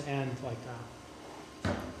end to end like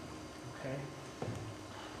that. Okay.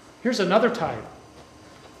 Here's another type.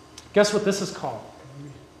 Guess what this is called?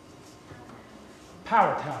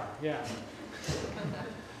 Power tower, yeah.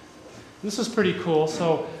 This is pretty cool.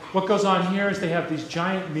 So what goes on here is they have these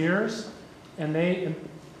giant mirrors, and they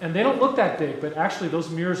don't look that big, but actually those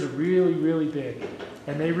mirrors are really big.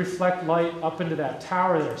 And they reflect light up into that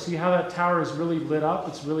tower there. See how that tower is really lit up?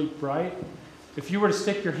 It's really bright. If you were to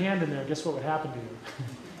stick your hand in there, guess what would happen to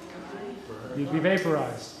you? You'd be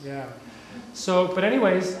vaporized, yeah. So, but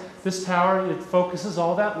anyways, this tower, it focuses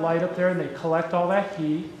all that light up there, and they collect all that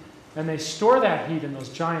heat, and they store that heat in those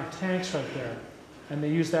giant tanks right there, and they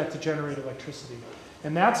use that to generate electricity.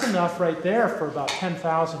 And that's enough right there for about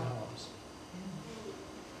 10,000 homes.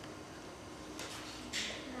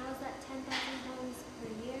 Now is that 10,000 homes per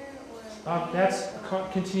year, or? That's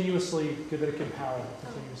continuously, that it can power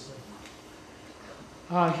continuously.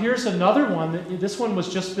 Here's another one. This one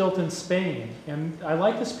was just built in Spain. And I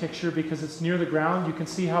like this picture because it's near the ground. You can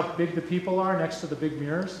see how big the people are next to the big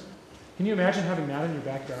mirrors. Can you imagine having that in your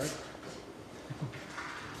backyard?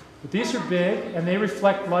 But these are big, and they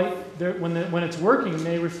reflect light. When it's working,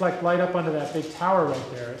 they reflect light up onto that big tower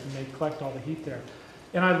right there, and they collect all the heat there.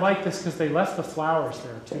 And I like this because they left the flowers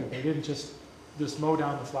there, too. They didn't just mow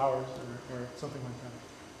down the flowers or something like that.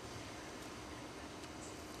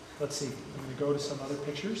 Let's see. I'm going to go to some other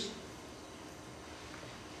pictures.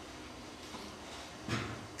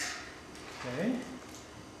 Okay.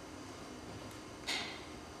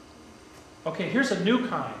 Okay, here's a new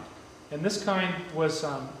kind. And this kind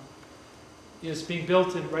is being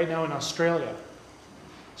built right now in Australia.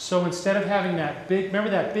 So instead of having that big,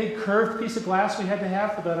 remember that big curved piece of glass we had to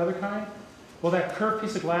have for that other kind? Well, that curved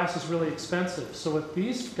piece of glass is really expensive. So what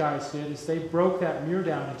these guys did is they broke that mirror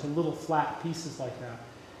down into little flat pieces like that.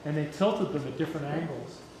 And they tilted them at different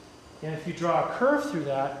angles. And if you draw a curve through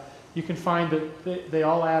that, you can find that they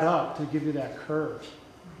all add up to give you that curve.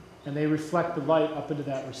 And they reflect the light up into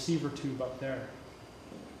that receiver tube up there.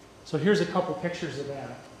 So here's a couple pictures of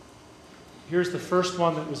that. Here's the first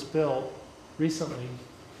one that was built recently.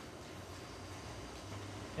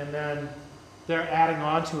 And then they're adding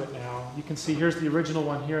on to it now. You can see here's the original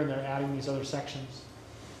one here, and they're adding these other sections.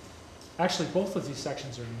 Actually, both of these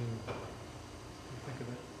sections are new. Think of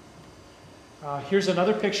it. Here's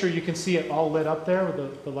another picture. You can see it all lit up there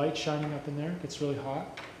with the light shining up in there. It gets really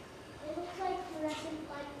hot. It looks like fluorescent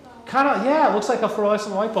light bulb. Kind of, yeah, it looks like a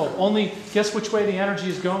fluorescent light bulb. Only guess which way the energy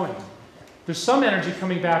is going. There's some energy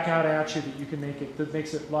coming back out at you that you can make it, that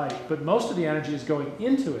makes it light, but most of the energy is going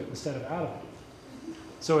into it instead of out of it.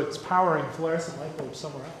 So it's powering fluorescent light bulbs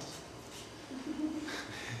somewhere else. Isn't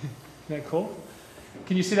that cool?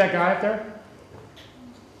 Can you see that guy up there?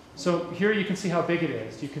 So here you can see how big it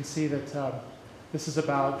is. You can see that this is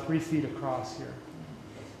about 3 feet across here.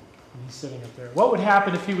 And he's sitting up there. What would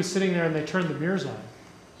happen if he was sitting there and they turned the mirrors on?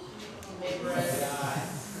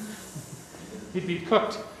 He'd be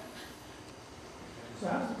cooked. So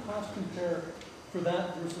how does the cost compare for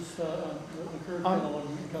that versus the curved panel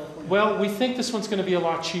in California? Well, we think this one's going to be a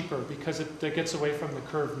lot cheaper because it gets away from the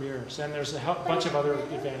curved mirrors. And there's a bunch of other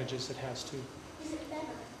advantages it has too. Is it better?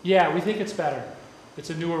 Yeah, we think it's better. It's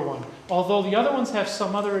a newer one. Although the other ones have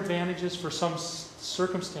some other advantages for some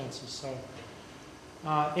circumstances. So,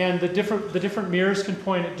 and the different mirrors can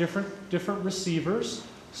point at different receivers,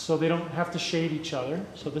 so they don't have to shade each other.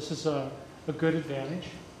 So this is a good advantage.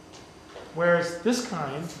 Whereas this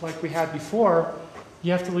kind, like we had before,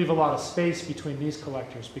 you have to leave a lot of space between these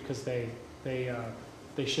collectors because they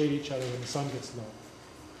shade each other when the sun gets low.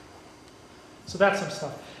 So that's some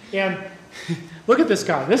stuff. And look at this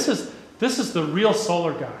guy. This is the real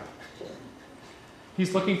solar guy.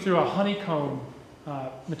 He's looking through a honeycomb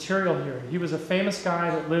material here. He was a famous guy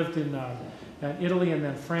that lived in Italy and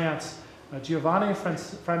then France. Giovanni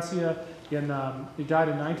Francia. He died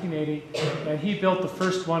in 1980, and he built the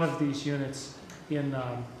first one of these units in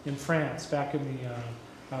France back in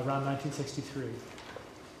around 1963.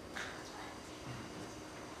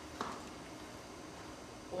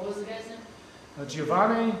 What was the guy's name?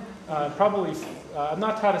 Giovanni, probably, I'm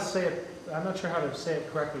not sure how to say it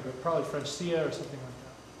correctly, but probably Francia or something like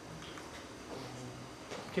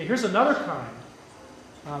that. Okay, here's another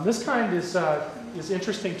kind. This kind is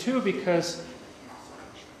interesting too because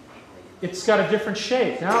it's got a different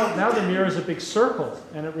shape. Now the mirror is a big circle,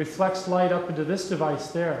 and it reflects light up into this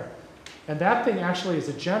device there. And that thing actually is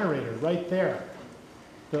a generator right there.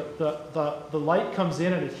 The light comes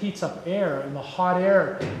in and it heats up air, and the hot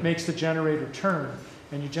air makes the generator turn,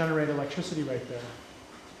 and you generate electricity right there.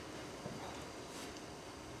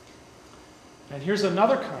 And here's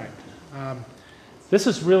another kind. This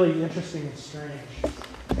is really interesting and strange.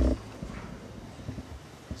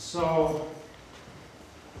 So,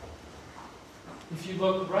 if you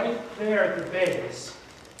look right there at the base,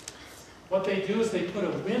 what they do is they put a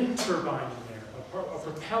wind turbine in there, a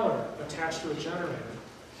propeller attached to a generator.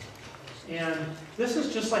 And this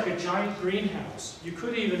is just like a giant greenhouse. You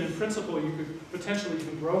could even, in principle, you could potentially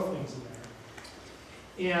even grow things in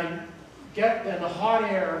there. And the hot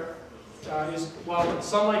air while the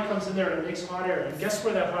sunlight comes in there and it makes hot air. And guess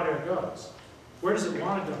where that hot air goes? Where does it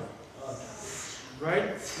want to go?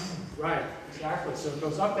 Right? Right, exactly. So it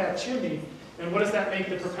goes up that chimney. And what does that make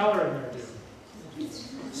the propeller in there do?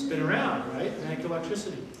 Spin around, right? Make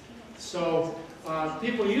electricity. So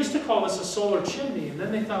people used to call this a solar chimney, and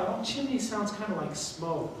then they thought, well, chimney sounds kind of like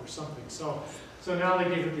smoke or something. So now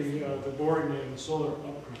they gave it the boring name, solar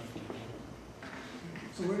upgrade.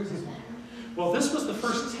 So where does this? Well, this was the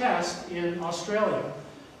first test in Australia,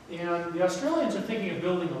 And the Australians are thinking of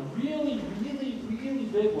building a really, really, really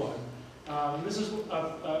big one. And this is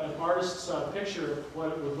an artist's picture of what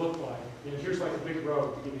it would look like. And here's like a big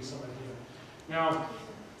road to give you some idea. Now,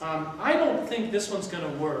 I don't think this one's going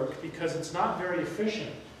to work because it's not very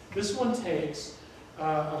efficient. This one takes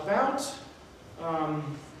about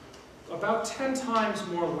 10 times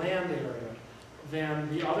more land area than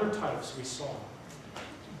the other types we saw.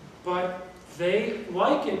 But they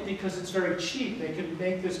like it because it's very cheap. They can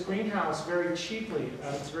make this greenhouse very cheaply.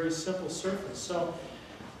 It's a very simple surface.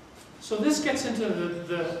 So this gets into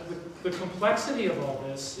the complexity of all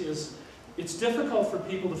this. Is it's difficult for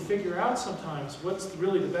people to figure out sometimes what's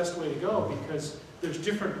really the best way to go because there's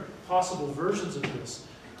different possible versions of this.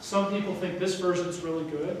 Some people think this version's really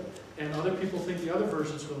good, and other people think the other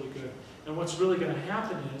version's really good. And what's really going to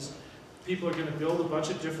happen is people are going to build a bunch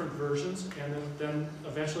of different versions, and then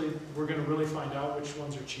eventually we're going to really find out which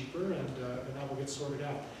ones are cheaper, and that will get sorted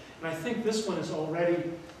out. And I think this one is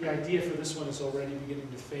already, the idea for this one is already beginning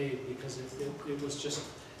to fade because it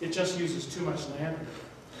just uses too much land.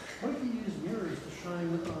 What if you use mirrors to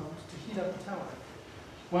shine, to heat up the tower?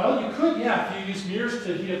 Well, you could, yeah. If you use mirrors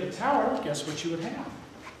to heat up the tower, guess what you would have?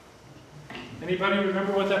 Anybody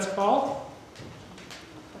remember what that's called?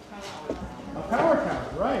 A power tower,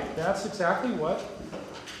 right. That's exactly what.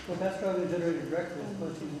 Well, that's probably generated directly as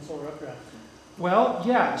opposed to using solar updraft. Well,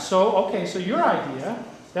 yeah. So, okay, so your idea,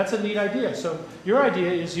 that's a neat idea. So your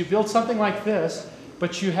idea is you build something like this,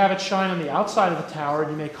 but you have it shine on the outside of the tower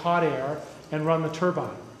and you make hot air and run the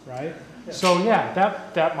turbine, right? Yeah. So yeah,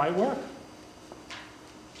 that might work.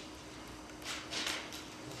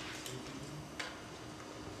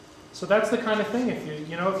 So that's the kind of thing. If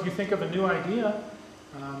you think of a new idea,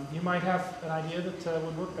 you might have an idea that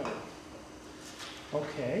would work better.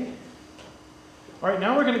 Okay. All right.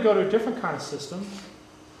 Now we're going to go to a different kind of system.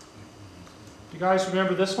 You guys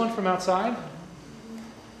remember this one from outside?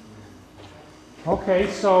 Okay.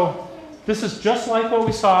 So this is just like what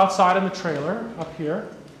we saw outside in the trailer up here,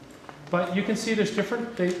 but you can see there's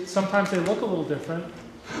different. Sometimes they look a little different,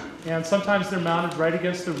 and sometimes they're mounted right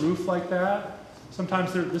against the roof like that.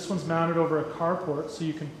 Sometimes this one's mounted over a carport, so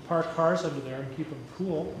you can park cars under there and keep them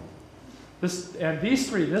cool. These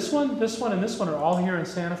three, this one, and this one are all here in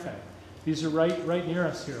Santa Fe. These are right near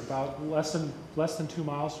us here, about less than 2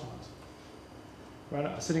 miles from us.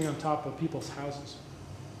 Right, sitting on top of people's houses.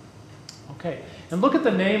 Okay, and look at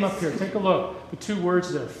the name up here. Take a look. The 2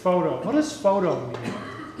 words there, photo. What does photo mean?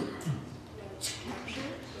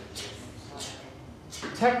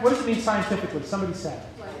 What does it mean scientifically? Somebody said.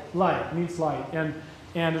 Light means light, and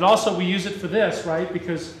it also we use it for this, right?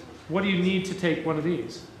 Because what do you need to take one of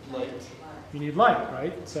these? Light. You need light,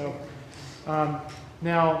 right? So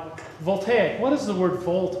now voltaic. What does the word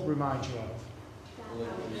volt remind you of?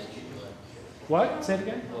 What? Say it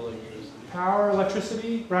again. Electricity. Power,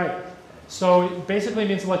 electricity, right? So it basically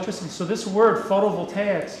means electricity. So this word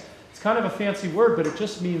photovoltaics, it's kind of a fancy word, but it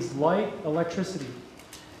just means light, electricity,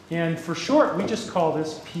 and for short, we just call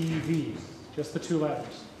this PV, just the 2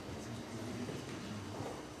 letters.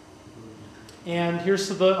 And here's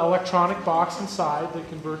the electronic box inside that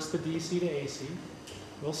converts the DC to AC.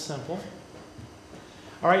 Real simple.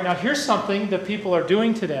 All right, now here's something that people are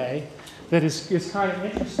doing today that is kind of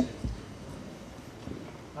interesting.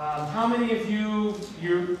 How many of you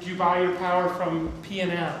buy your power from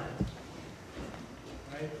P&M?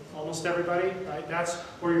 Right? Almost everybody, right? That's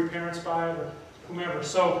where your parents buy it or whomever.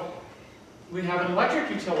 So we have an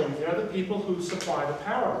electric utility. They're the people who supply the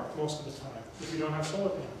power most of the time if you don't have solar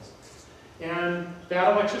panels. And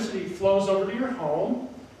that electricity flows over to your home.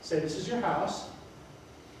 Say this is your house.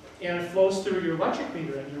 And it flows through your electric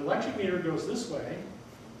meter. And your electric meter goes this way.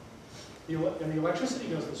 And the electricity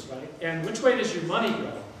goes this way. And which way does your money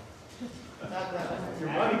go? Your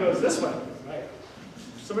money goes this way. Right.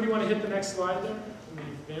 Somebody want to hit the next slide there?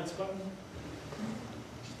 The advance button?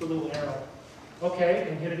 Just a little arrow. Okay,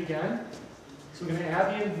 and hit it again. So we're going to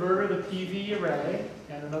add the inverter, the PV array,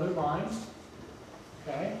 and another line.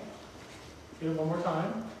 Okay. Hit it one more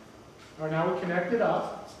time. All right, now we connect it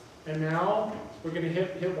up, and now we're going to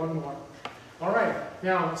hit one more. All right,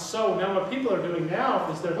 now what people are doing now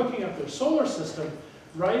is they're hooking up their solar system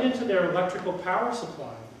right into their electrical power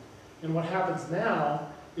supply. And what happens now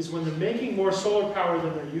is when they're making more solar power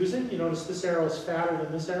than they're using, you notice this arrow is fatter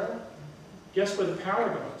than this arrow? Guess where the power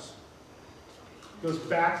goes? It goes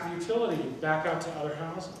back to the utility, back out to other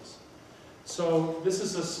houses. So this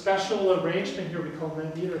is a special arrangement here we call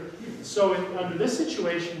net meter. So under this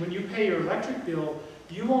situation, when you pay your electric bill,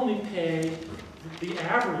 you only pay the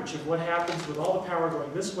average of what happens with all the power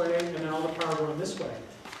going this way and then all the power going this way.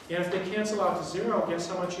 And if they cancel out to 0, guess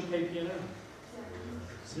how much you pay P&M?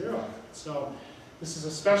 0. So this is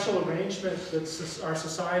a special arrangement that our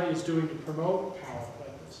society is doing to promote power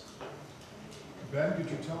like this. Ben, could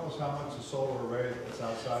you tell us how much a solar array that's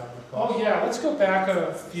outside would cost? Oh yeah, let's go back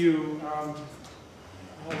a few.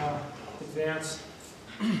 Advance.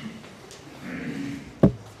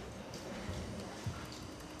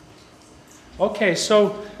 Okay,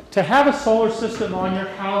 so to have a solar system on your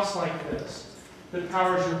house like this that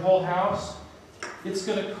powers your whole house, it's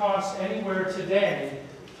going to cost anywhere today,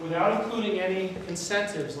 without including any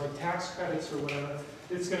incentives like tax credits or whatever,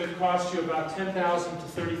 it's going to cost you about $10,000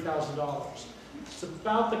 to $30,000. It's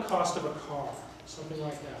about the cost of a car, something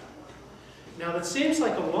like that. Now that seems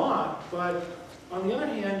like a lot, but on the other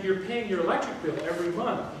hand, you're paying your electric bill every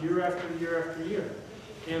month, year after year after year.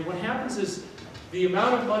 And what happens is the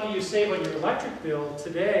amount of money you save on your electric bill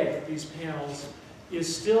today with these panels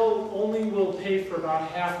is still only will pay for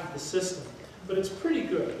about half of the system. But it's pretty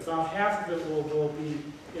good. About half of it will be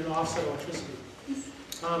in offset electricity.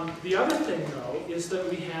 The other thing, though, is that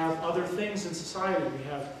we have other things in society. We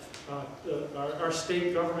have, our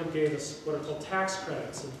state government gave us what are called tax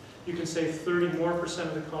credits. And you can save 30% more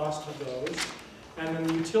of the cost of those. And then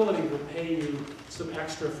the utility will pay you some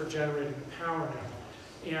extra for generating the power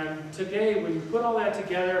now. And today, when you put all that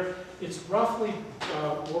together, it's roughly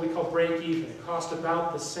what we call break even. It costs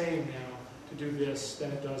about the same now to do this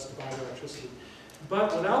than it does to buy the electricity.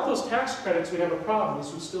 But without those tax credits, we have a problem.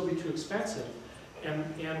 This would still be too expensive. And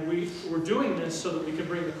we're doing this so that we can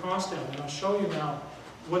bring the cost down. And I'll show you now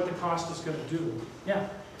what the cost is going to do. Yeah?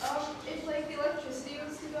 If like the electricity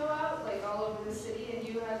was to go out, like all over the city, and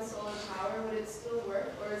you had solar power, would it still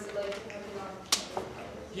work? Or is it like depending on?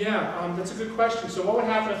 Yeah, that's a good question. So what would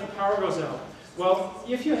happen if the power goes out? Well,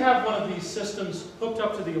 if you have one of these systems hooked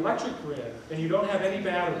up to the electric grid and you don't have any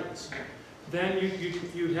batteries, then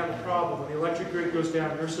you'd have a problem. When the electric grid goes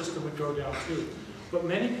down, your system would go down too. But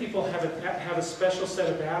many people have a special set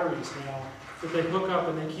of batteries now that they hook up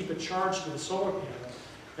and they keep it charged to the solar panel.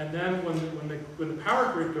 And then when the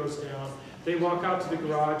power grid goes down, they walk out to the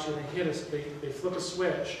garage and they flip a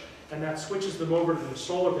switch, and that switches them over to their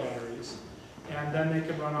solar batteries. And then they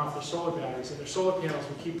can run off their solar batteries, and their solar panels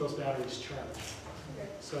will keep those batteries charged.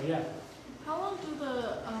 So yeah. How long do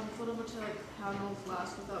the photovoltaic panels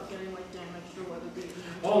last without getting like damaged or weather beaten?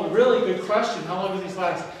 Oh, really good question. How long do these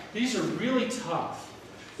last? These are really tough.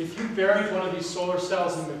 If you buried one of these solar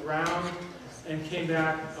cells in the ground and came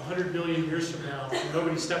back 100 million years from now and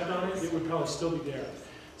nobody stepped on it, it would probably still be there.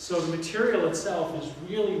 So the material itself is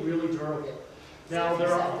really, really durable. Now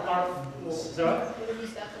there are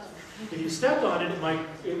if you stepped on it,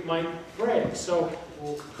 it might break. So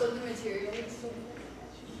the material is so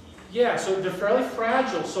yeah, so they're fairly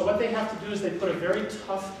fragile. So what they have to do is they put a very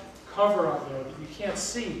tough cover on there that you can't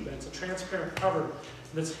see, but it's a transparent cover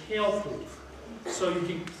that's hail-proof. So you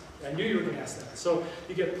can, I knew you were going to ask that. So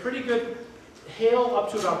you get pretty good hail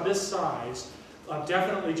up to about this size,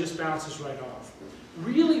 definitely just bounces right off.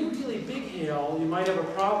 Really, really big hail you might have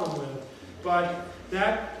a problem with, but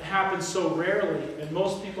that happens so rarely, and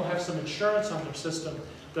most people have some insurance on their system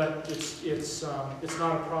that it's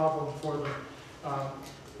not a problem for them.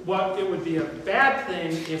 It would be a bad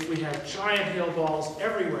thing if we had giant hail balls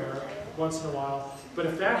everywhere once in a while, but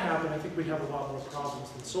if that happened, I think we'd have a lot more problems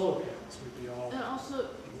than solar panels. We'd be all. And also,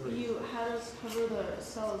 you had us cover the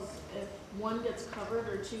cells. If one gets covered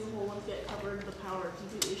or two whole ones get covered, the power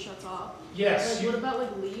completely shuts off. Yes. Like, what about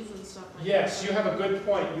like leaves and stuff like yes, that? you have a good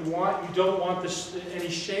point. You don't want any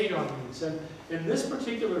shade on these. And in this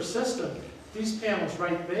particular system, these panels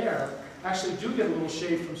right there actually do get a little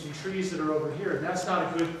shade from some trees that are over here, and that's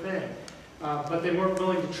not a good thing. But they weren't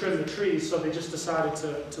willing to trim the trees, so they just decided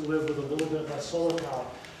to live with a little bit less solar power.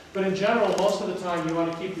 But in general, most of the time you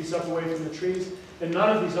want to keep these up away from the trees, and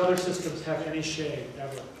none of these other systems have any shade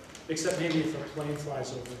ever, except maybe if a plane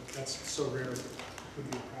flies over. That's so rare it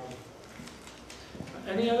would be a problem.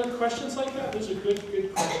 Any other questions like that? Those are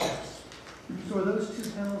good questions. So are those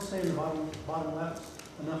two panels, say in the bottom left,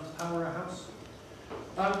 enough to power a house?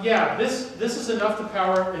 Yeah, this is enough to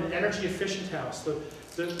power an energy efficient house.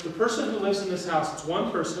 The person who lives in this house, it's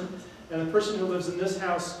one person, and the person who lives in this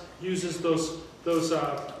house uses those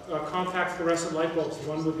compact fluorescent light bulbs, the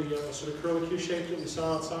one with the sort of curlicue shape that we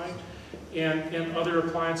saw outside, and other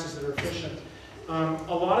appliances that are efficient.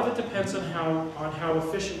 A lot of it depends on how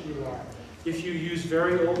efficient you are. If you use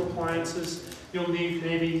very old appliances, you'll need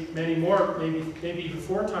maybe many more, maybe even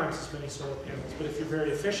 4 times as many solar panels. But if you're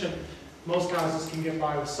very efficient, most houses can get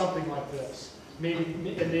by with something like this,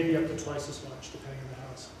 maybe up to twice as much, depending on the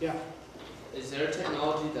house. Yeah. Is there a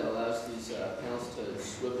technology that allows these panels to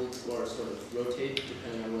swivel or sort of rotate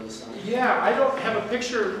depending on where the sun is? Yeah, I don't have a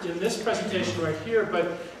picture in this presentation right here,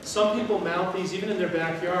 but some people mount these even in their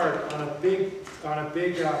backyard on a big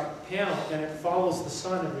panel, and it follows the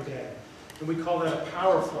sun every day. And we call that a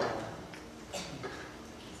power flower.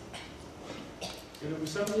 And there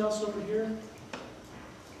was somebody else over here?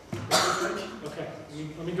 Okay,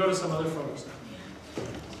 let me go to some other photos now.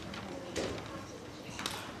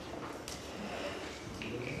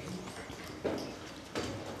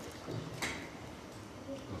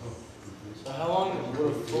 So how long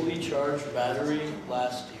would a fully charged battery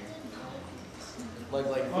last you? Like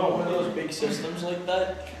one of those big systems like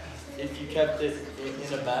that, if you kept it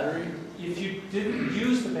in a battery? If you didn't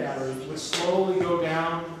use the battery, it would slowly go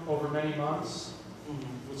down over many months.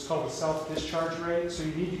 What's called a self-discharge rate. So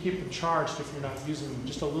you need to keep them charged if you're not using them.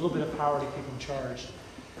 Just a little bit of power to keep them charged.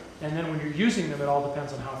 And then when you're using them, it all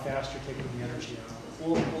depends on how fast you're taking the energy out.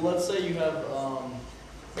 Well, let's say you have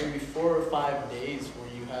maybe 4 or 5 days where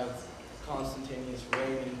you have constantaneous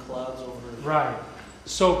rain and clouds over. Right.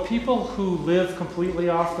 So people who live completely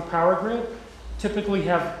off the power grid typically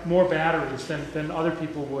have more batteries than other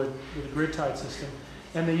people would with a grid-tied system.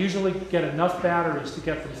 And they usually get enough batteries to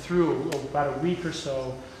get them through about a week or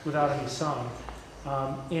so without any sun.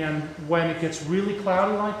 And when it gets really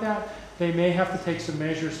cloudy like that, they may have to take some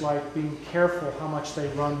measures like being careful how much they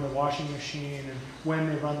run the washing machine and when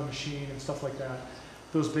they run the machine and stuff like that,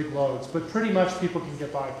 those big loads. But pretty much people can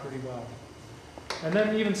get by pretty well. And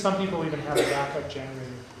then even some people even have a backup generator.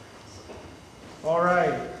 All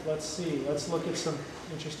right, let's see. Let's look at some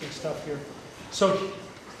interesting stuff here. So,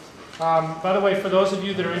 by the way, for those of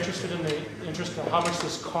you that are interested in how much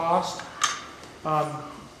this cost,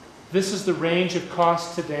 this is the range of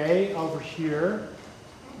cost today over here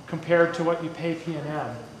compared to what you pay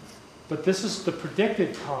P&M. But this is the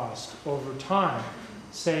predicted cost over time.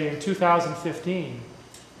 Say in 2015,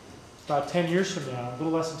 about 10 years from now, a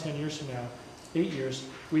little less than 10 years from now, 8 years,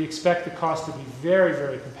 we expect the cost to be very,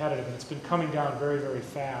 very competitive. And it's been coming down very, very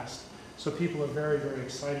fast. So people are very, very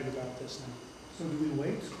excited about this now. So do we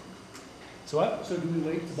wait? So what? So do we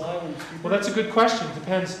wait to buy when it's cheaper? Well, that's a good question. It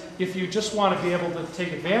depends. If you just want to be able to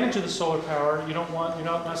take advantage of the solar power, you're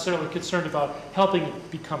not necessarily concerned about helping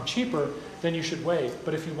it become cheaper, then you should wait.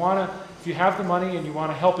 But if you have the money and you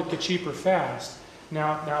want to help it get cheaper fast,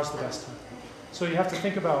 now's the best time. So you have to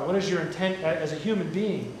think about what is your intent as a human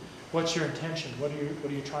being. What's your intention? What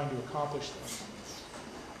are you trying to accomplish there?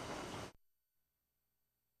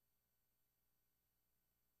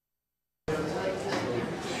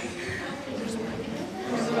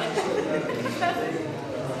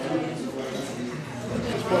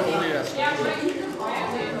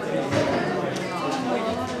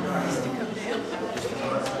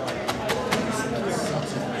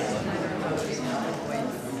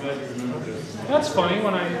 That's funny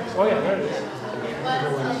when oh yeah, there it is.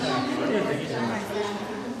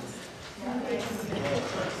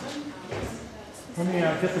 Let me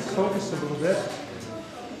get this focused a little bit.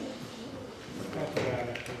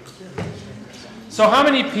 So how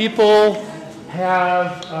many people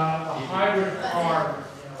have a hybrid car?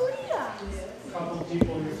 A couple of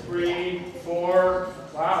people, 3, 4.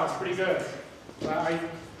 Wow, that's pretty good.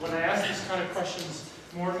 When I ask these kind of questions,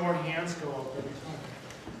 more and more hands go up every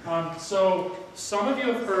time. So some of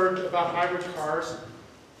you have heard about hybrid cars.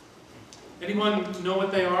 Anyone know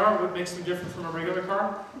what they are? What makes them different from a regular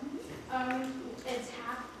car? It's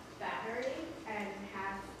half battery and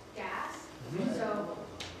half gas. So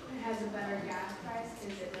it has a better gas price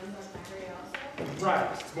because it runs on battery also.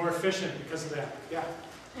 Right. It's more efficient because of that. Yeah.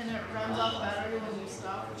 And it runs off battery when you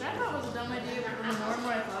stop, which I thought was a dumb idea, but the more and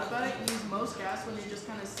more I thought about it, you use most gas when you're just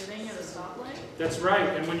kind of sitting at a stoplight. That's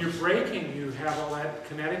right. And when you're braking, you have all that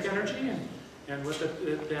kinetic energy, and with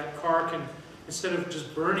that car can, instead of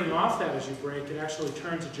just burning off that as you brake, it actually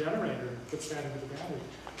turns a generator and puts that into the battery.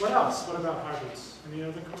 What else? What about hybrids? Any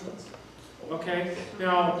other comments? Okay.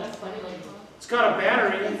 Now, it's got a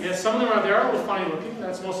battery. Yeah, some of them are a little funny looking.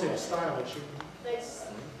 That's mostly a style issue.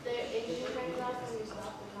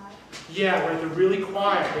 Yeah, right. They're really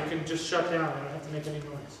quiet. They can just shut down. They don't have to make any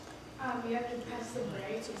noise. You have to press the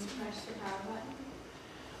brakes and press the power button.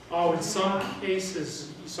 Oh, in some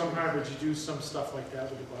cases, some hybrids, you do some stuff like that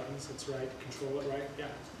with the buttons. That's right. Control it, right?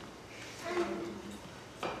 Yeah.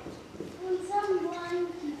 When someone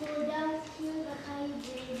people does to the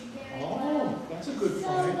hybrid, very Oh, that's a good point.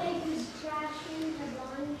 So they could crash into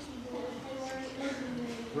bunch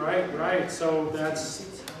Right. So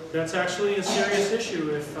that's actually a serious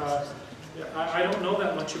issue. I don't know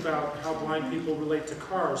that much about how blind people relate to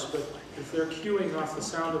cars, but if they're cueing off the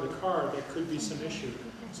sound of the car, that could be some issue.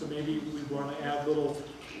 So maybe we want to add little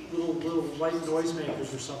light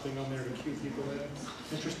noisemakers or something on there to cue people in.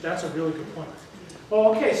 That's a really good point.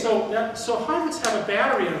 Well, okay, so hydrants have a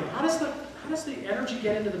battery in them. How does the energy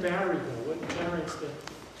get into the battery though? What generates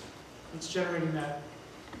what's generating that?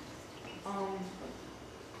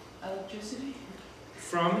 Electricity?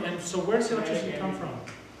 And so where does the electricity come from?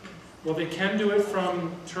 Well, they can do it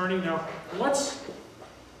from turning. Now, let's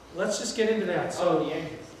just get into that. So, the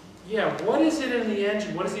engine. yeah, what is it in the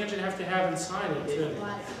engine? What does the engine have to have inside it?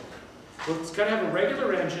 Well, it's got to have a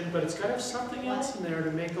regular engine, but it's got to have something else in there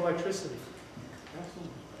to make electricity.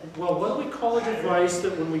 Well, what do we call a device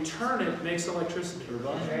that when we turn it makes electricity?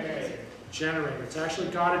 Generator. It's actually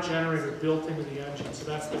got a generator built into the engine, so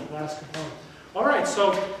that's the last component. All right,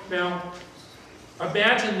 so now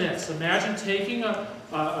imagine this. Imagine taking a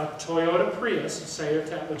Toyota Prius, say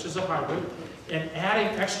which is a hybrid, and adding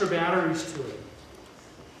extra batteries to it.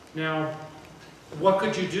 Now, what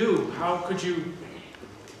could you do?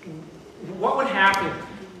 What would happen?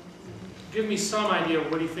 Give me some idea.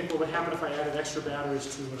 What do you think would happen if I added extra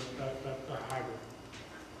batteries to a hybrid?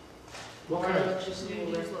 More electricity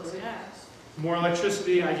will use less gas. More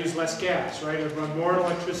electricity, I'd use less gas, right? I'd run more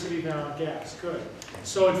electricity than on gas. Good.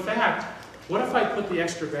 So in fact, what if I put the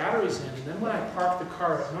extra batteries in, and then when I park the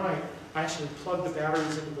car at night, I actually plug the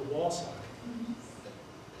batteries into the wall side?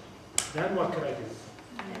 Then what could I do?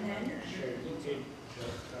 And then?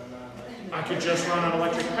 I could just run on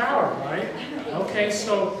electric power, right? Okay,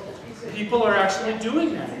 so people are actually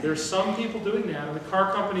doing that. There's some people doing that, and the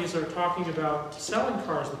car companies are talking about selling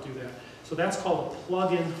cars that do that. So that's called a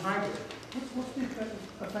plug-in hybrid. What's the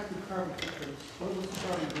effective carbon footprint? What's the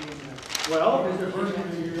carbon doing there? Well, is there version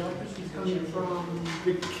of your electricity coming from?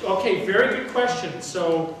 Okay, very good question.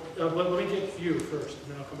 So let me get you first,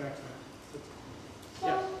 and then I'll come back to that.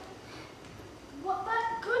 Yeah. But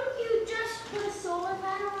couldn't you just put a solar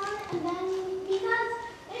panel on it and then, because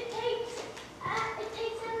it takes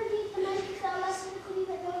energy to make the electricity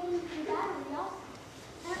that goes into the battery also.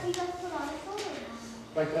 Can't we just put on a solar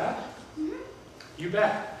panel? Like that? Mm-hmm. You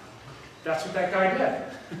bet. That's what that guy did.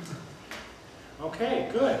 Okay,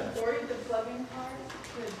 good. Or the plug-in cars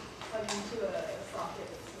could plug into a socket.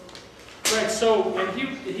 Right, so and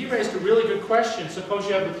he raised a really good question. Suppose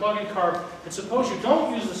you have the plug-in car, and suppose you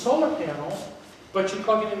don't use the solar panel, but you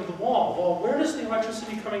plug it into the wall. Well, where does the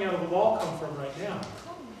electricity coming out of the wall come from right now?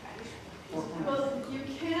 Well, you do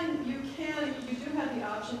have the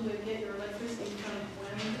option to get your electricity from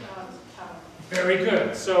wind power. Very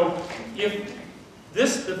good. So if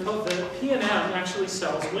the P&M actually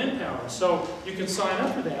sells wind power, so you can sign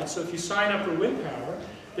up for that. So if you sign up for wind power,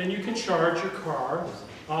 then you can charge your car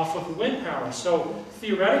off of the wind power. So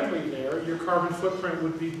theoretically there, your carbon footprint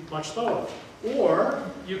would be much lower. Or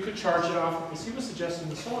you could charge it off, because he was suggesting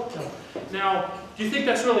the solar panel. Now, do you think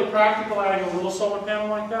that's really practical, adding a little solar panel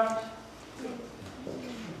like that?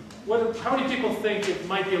 How many people think it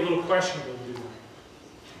might be a little questionable to do that?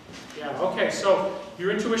 Yeah, okay, so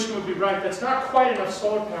your intuition would be right. That's not quite enough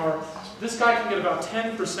solar power. This guy can get about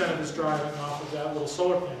 10% of his driving off of that little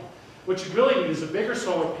solar panel. What you really need is a bigger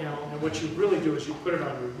solar panel, and what you really do is you put it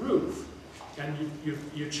on your roof, and you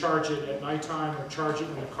charge it at nighttime, or charge it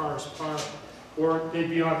when the car is parked, or they'd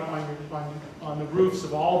be on the roofs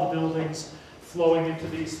of all the buildings, flowing into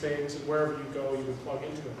these things, and wherever you go, you would plug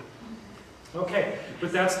into it. Okay,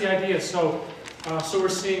 but that's the idea. So we're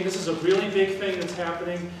seeing this is a really big thing that's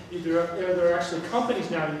happening. There are actually companies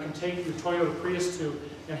now you can take your Toyota Prius to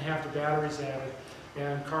and have the batteries added.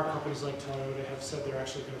 And car companies like Toyota have said they're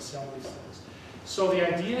actually going to sell these things. So the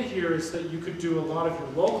idea here is that you could do a lot of your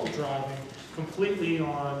local driving completely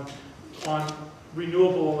on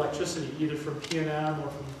renewable electricity, either from P&M or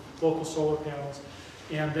from local solar panels.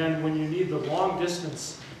 And then when you need the long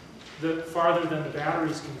distance, the farther than the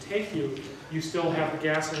batteries can take you, you still have the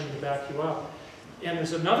gasoline to back you up. And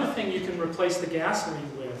there's another thing you can replace the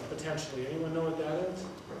gasoline with, potentially. Anyone know what that is?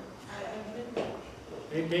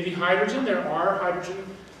 Maybe hydrogen. There are hydrogen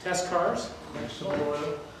test cars. Vegetable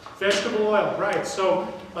oil. Vegetable oil, right. So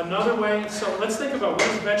another way, so let's think about what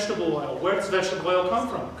is vegetable oil? Where does vegetable oil come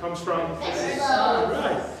from? It comes from the sun.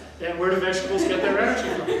 Right. And where do vegetables get their energy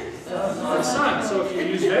from? The sun. So if you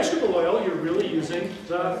use vegetable oil, you're really using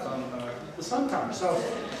the sun power. So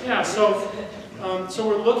yeah, so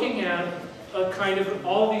we're looking at a kind of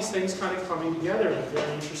all these things kind of coming together in a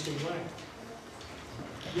very interesting way.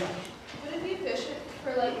 Yeah. Would it be efficient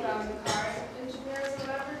for like car engineers or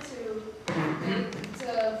whatever to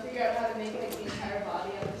figure out how to make like the entire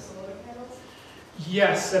body out of solar panels?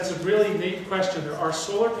 Yes, that's a really neat question. There are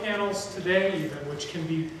solar panels today even which can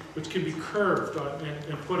be curved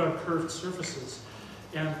and put on curved surfaces.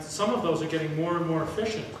 And some of those are getting more and more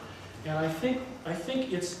efficient. And I think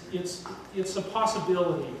it's a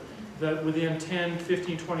possibility that within 10,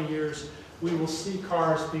 15, 20 years, we will see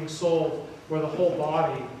cars being sold where the whole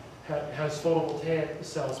body has photovoltaic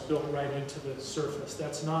cells built right into the surface.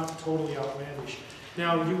 That's not totally outlandish.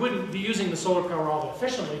 Now, you wouldn't be using the solar power all that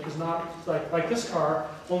efficiently, because not like this car,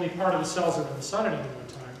 only part of the cells are in the sun at any one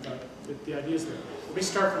time, but the idea is there. Let me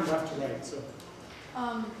start from left to right. So,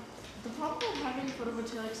 the problem with having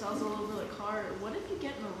photovoltaic cells all over the car, what if you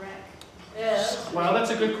get in a wreck? well, that's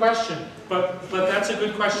a good question, but that's a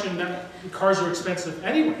good question. That cars are expensive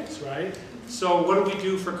anyways, right? So what do we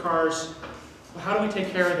do for cars? How do we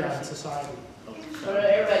take care of that in society?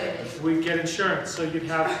 We get insurance. So you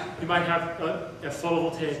might have a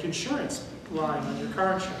photovoltaic insurance line on your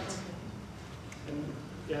car insurance,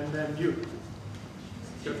 and then you.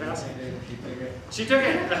 Go fast. She took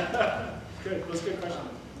it. Good. That's a good question.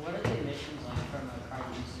 What are the emissions like from a car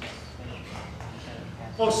that uses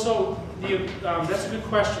Oh, so that's a good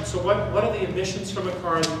question. So what are the emissions from a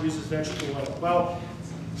car that uses vegetable oil? Well,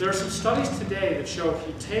 there are some studies today that show if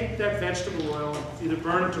you take that vegetable oil and either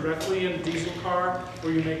burn it directly in a diesel car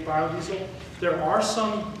or you make biodiesel, there are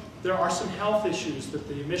some health issues that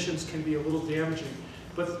the emissions can be a little damaging.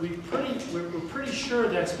 But we're pretty sure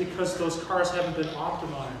that's because those cars haven't been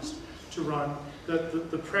optimized to run.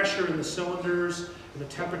 The pressure in the cylinders and the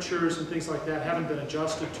temperatures and things like that haven't been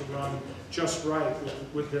adjusted to run just right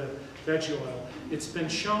with the veg oil. It's been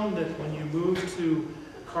shown that when you move to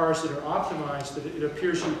cars that are optimized, that it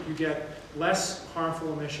appears you get less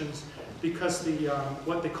harmful emissions because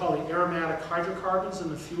what they call the aromatic hydrocarbons in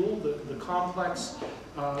the fuel, the complex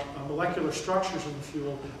molecular structures in the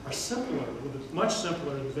fuel are simpler, much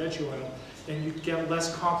simpler in the veg oil, and you get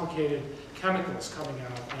less complicated chemicals coming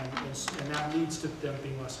out, and that leads to them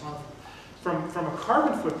being less harmful. From a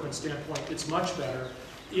carbon footprint standpoint, it's much better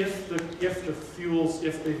if the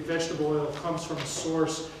vegetable oil comes from a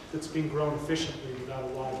source that's being grown efficiently without a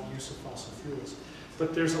lot of use of fossil fuels.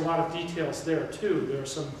 But there's a lot of details there too. There are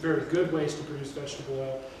some very good ways to produce vegetable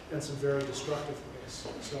oil and some very destructive ways.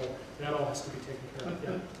 So that all has to be taken care of. Yeah.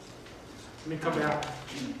 Let me come back.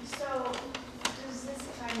 So does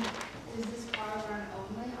this car run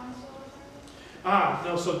only on solar?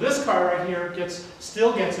 No, so this car right here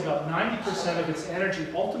still gets about 90% of its energy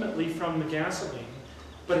ultimately from the gasoline,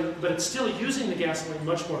 but it's still using the gasoline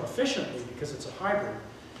much more efficiently because it's a hybrid.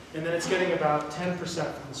 And then it's getting about 10%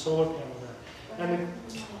 from the solar panel there. And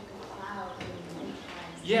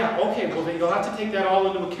yeah, okay, well then you'll have to take that all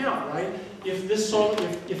into account, right? If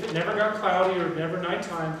it never got cloudy or never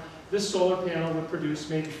nighttime, this solar panel would produce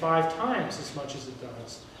maybe 5 times as much as it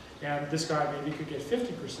does. And this guy maybe could get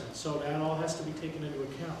 50%. So that all has to be taken into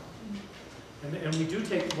account. And we do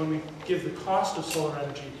take, when we give the cost of solar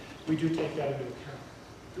energy, we do take that into account.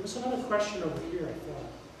 There was another question over here, I thought.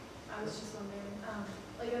 I was just wondering,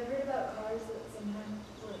 like I've heard about cars that sometimes,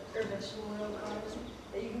 or vegetable oil cars,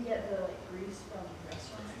 that you can get the grease from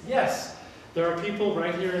restaurants. Yes, there are people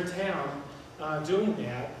right here in town doing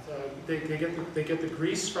that. They get the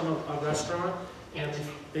grease from a restaurant and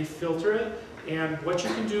they filter it. And what you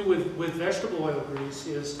can do with vegetable oil grease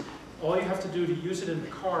is all you have to do to use it in the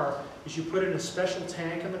car is you put it in a special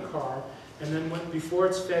tank in the car, and then before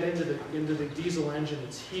it's fed into the diesel engine,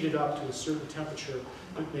 it's heated up to a certain temperature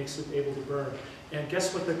that makes it able to burn. And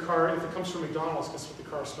guess what the car, if it comes from McDonald's, guess what the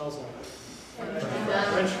car smells like?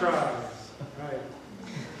 French fries. Right.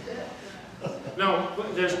 Now,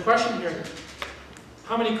 there's a question here.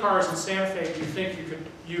 How many cars in Santa Fe do you think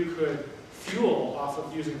you could fuel off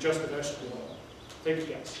of using just the vegetable oil? Take a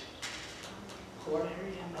guess.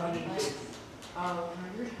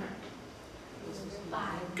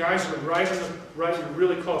 Guys are you're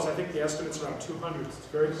really close. I think the estimate's around 200. It's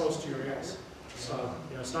very close to your guess. So,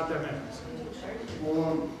 it's not that many.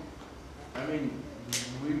 Well, I mean,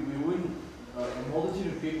 we wouldn't, a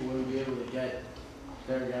multitude of people wouldn't be able to get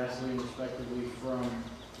their gasoline respectively from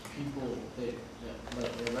people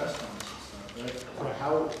like their restaurants and stuff, right?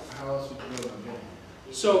 How else would you go about getting it?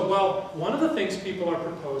 So, well, one of the things people are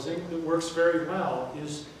proposing that works very well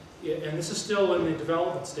is, and this is still in the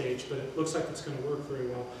development stage, but it looks like it's going to work very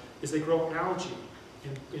well, is they grow algae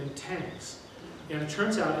in tanks. And it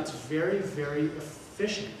turns out it's very, very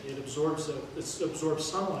efficient. It absorbs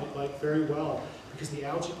sunlight very well because the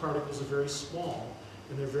algae particles are very small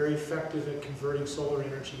and they're very effective at converting solar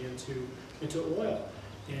energy into oil.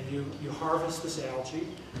 And you harvest this algae,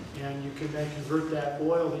 and you can then convert that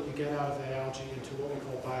oil that you get out of that algae into what we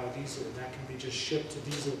call biodiesel, and that can be just shipped to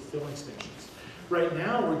diesel filling stations. Right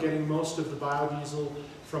now, we're getting most of the biodiesel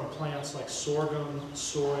from plants like sorghum,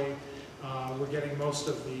 soy. We're getting most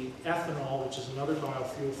of the ethanol, which is another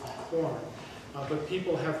biofuel, from corn. But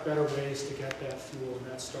people have better ways to get that fuel, and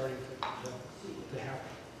that's starting to happen.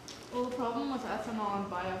 Well, the problem with ethanol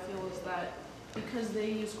and biofuel is that because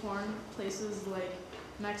they use corn, places like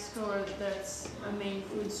Mexico, that's a main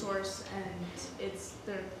food source, and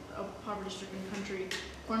they're a poverty-stricken country,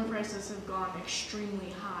 corn prices have gone extremely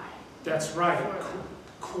high. That's right.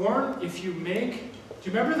 Corn, if you make, do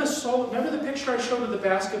you remember the picture I showed of the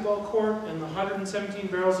basketball court and the 117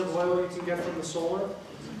 barrels of oil you can get from the solar?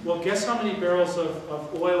 Well, guess how many barrels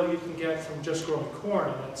of oil you can get from just growing corn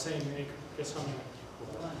in that same acre? Guess how many?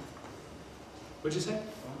 What'd you say?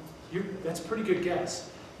 That's a pretty good guess.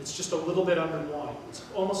 It's just a little bit under 1. It's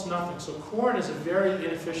almost nothing. So corn is a very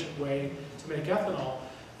inefficient way to make ethanol,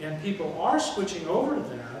 and people are switching over to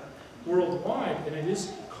that worldwide, and it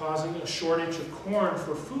is causing a shortage of corn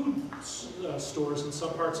for food stores in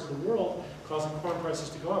some parts of the world, causing corn prices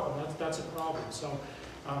to go up, and that's a problem.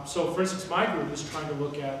 So for instance, my group is trying to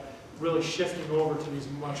look at really shifting over to these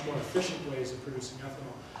much more efficient ways of producing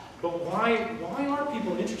ethanol. But why are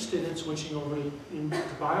people interested in switching over to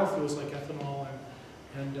biofuels like ethanol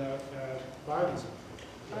and biodiesel?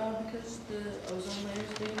 Because the ozone layer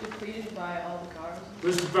is being depleted by all the cars.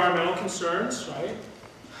 There's environmental concerns, right?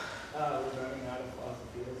 We're running out of fossil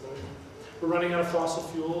fuels. We're running out of fossil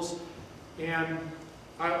fuels, and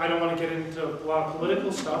I don't want to get into a lot of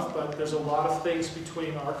political stuff, but there's a lot of things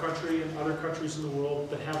between our country and other countries in the world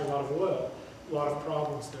that have a lot of oil, a lot of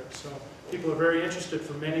problems there. So people are very interested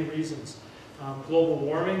for many reasons. Global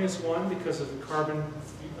warming is one because of the carbon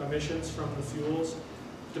emissions from the fuels,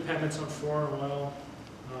 dependence on foreign oil,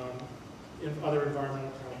 and other environmental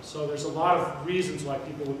problems. So there's a lot of reasons why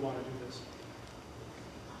people would want to do this.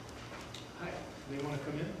 Hi, they want to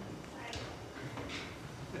come in?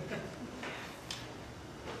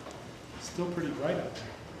 Still pretty bright out there.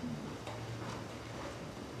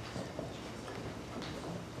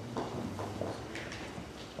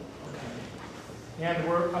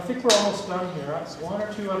 And I think we're almost done here. One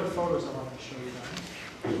or two other photos I want to show you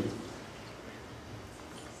guys.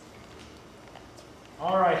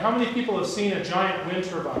 All right, how many people have seen a giant wind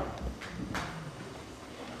turbine?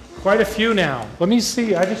 Quite a few now. Let me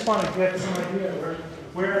see. I just want to get some idea.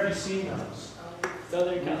 Where have you seen those?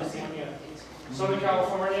 Southern California. Southern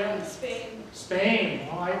California? Spain. Spain.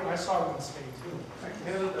 Oh, I saw them in Spain too.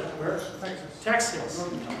 Where? Texas. Texas.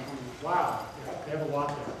 Wow. Yeah, they have a lot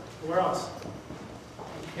there. Where else?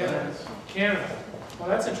 Canada. Canada. Well,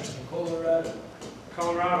 that's interesting. Colorado.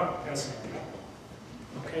 Colorado. Yes.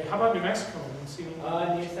 Okay. How about New Mexico?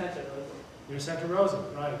 Near Santa Rosa. Near Santa Rosa,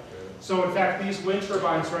 right. So in fact, these wind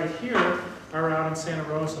turbines right here are out in Santa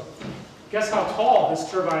Rosa. Guess how tall this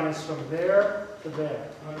turbine is from there to there?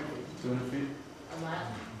 200 feet.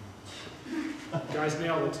 Guys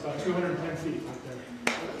nailed it. It's about 210 feet right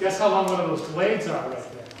there. Guess how long one of those blades are right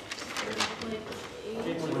there?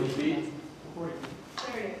 20 feet.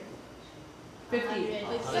 30. 50.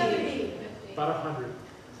 Like 70. About 100.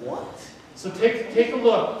 What? So take a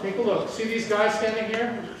look. Take a look. See these guys standing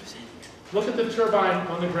here? Look at the turbine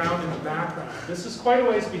on the ground in the background. This is quite a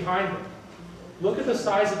ways behind them. Look at the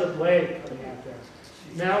size of the blade coming out there.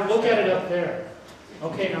 Now look at it up there.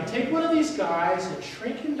 Okay, now take one of these guys and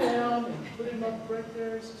shrink him down and put him up right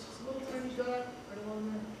there. It's just a little tiny dot right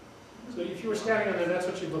along there. So if you were standing on there, that's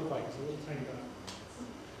what you'd look like. It's a little tiny dot.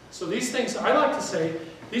 So these things, I like to say,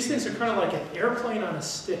 these things are kind of like an airplane on a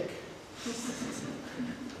stick.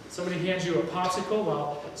 Somebody hands you a popsicle,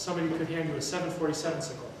 well, somebody could hand you a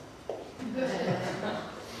 747-sicle.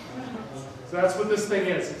 So that's what this thing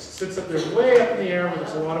is. It sits up there way up in the air where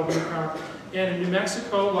there's a lot of wind power. And in New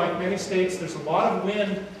Mexico, like many states, there's a lot of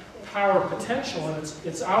wind power potential, and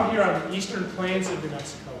it's out here on the eastern plains of New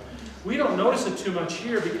Mexico. We don't notice it too much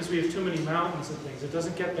here because we have too many mountains and things. It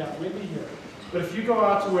doesn't get that windy here. But if you go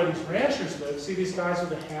out to where these ranchers live, see these guys with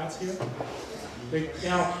the hats here?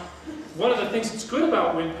 Now, one of the things that's good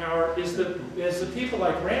about wind power is that people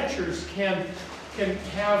like ranchers can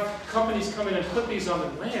have companies come in and put these on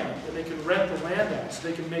the land, and they can rent the land out, so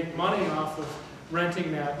they can make money off of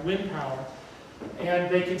renting that wind power, and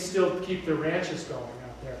they can still keep their ranches going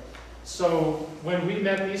out there. So when we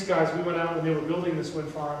met these guys, we went out when they were building this wind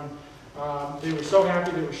farm, and they were so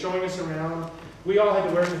happy. They were showing us around. We all had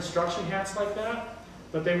to wear construction hats like that,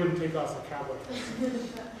 but they wouldn't take off their cowboy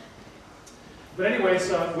hats. But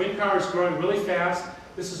anyways, wind power is growing really fast.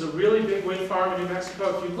 This is a really big wind farm in New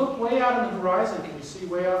Mexico. If you look way out on the horizon, can you see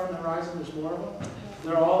way off on the horizon there's more of them?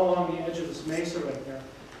 They're all along the edge of this mesa right there.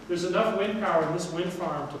 There's enough wind power in this wind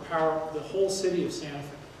farm to power the whole city of Santa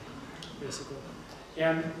Fe, basically.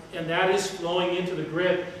 And that is flowing into the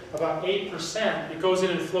grid about 8%. It goes in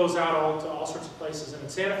and flows out to all sorts of places. And in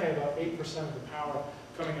Santa Fe, about 8% of the power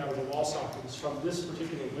coming out of the wall socket is from this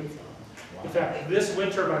particular wind farm. Wow. In fact, this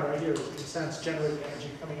wind turbine right here is, in a sense, generating energy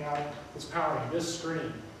coming out. It's powering this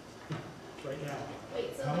screen right now.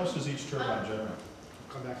 Wait, so How much does each turbine generate?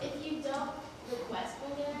 Come back. if you don't request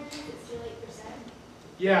wind energy, it's still 8%?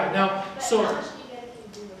 Yeah, now, But so how much do you get if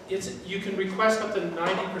you do? you can request up to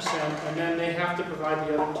 90%, and then they have to provide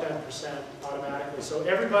the other 10% automatically. So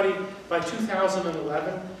everybody, by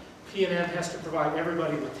 2011, P&M has to provide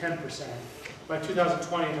everybody with 10%. By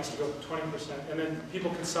 2020, it has to go to 20%, and then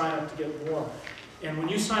people can sign up to get more. And when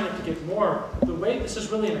you sign up to get more, the way, this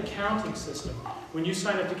is really an accounting system. When you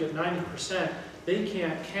sign up to get 90%, they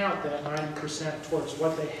can't count that 90% towards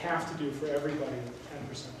what they have to do for everybody at the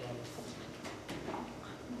 10% level.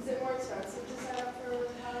 Is it more expensive to set up for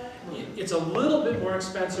power? It's a little bit more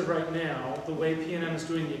expensive right now, the way P&M is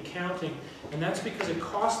doing the accounting, and that's because it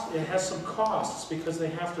has some costs because they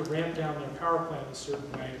have to ramp down their power plant in a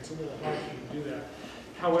certain way. It's a little hard for them to do that.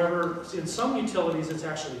 However, in some utilities, it's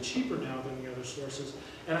actually cheaper now than the other sources.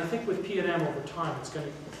 And I think with P&M over time, it's going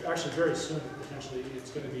to, actually very soon, potentially,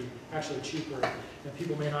 it's going to be actually cheaper, and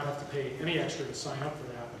people may not have to pay any extra to sign up for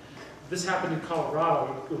that. This happened in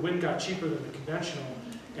Colorado. The wind got cheaper than the conventional,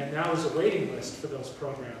 and now there's a waiting list for those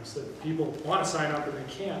programs that people want to sign up and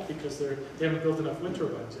they can't because they haven't built enough wind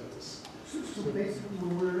turbines yet. So basically,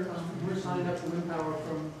 when we're signing up for wind power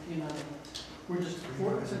from P&M, we're just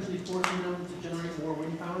essentially forcing them to generate more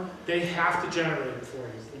wind power? They have to generate it for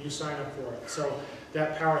you when you sign up for it. So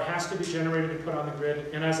that power has to be generated and put on the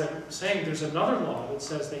grid. And as I'm saying, there's another law that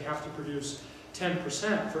says they have to produce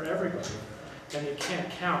 10% for everybody. And they can't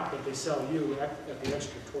count that they sell you at the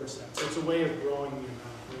extra towards that. So it's a way of growing the amount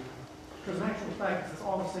of wind power. Because in actual fact, it's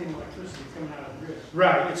all the same electricity coming out of the grid.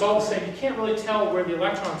 Right, it's all the same. You can't really tell where the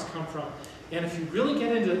electrons come from. And if you really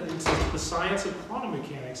get into the science of quantum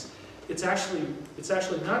mechanics, it's actually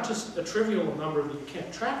not just a trivial number that you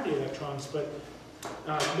can't track the electrons, but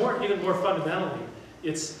even more fundamentally,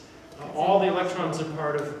 it's all the electrons are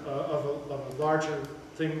part of a larger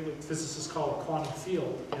thing that physicists call a quantum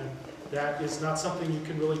field, and that is not something you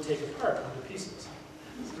can really take apart into pieces.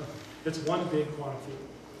 So it's one big quantum field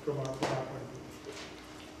from our point of view.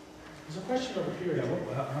 There's a question over here.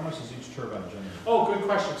 Yeah, how much does each turbine generate? Oh, good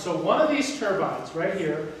question. So one of these turbines right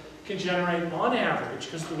here can generate, on average,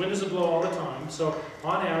 because the wind doesn't blow all the time, so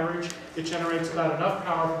on average, it generates about enough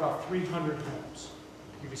power for about 300 homes.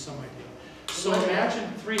 To give you some idea. So imagine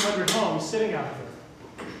 300 homes sitting out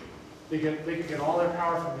here. They can get all their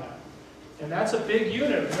power from that. And that's a big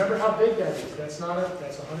unit. Remember how big that is. That's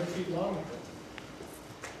 100 feet long.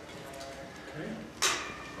 Okay.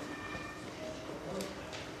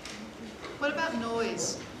 What about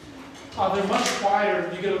noise? They're much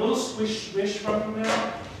quieter. You get a little swish swish from them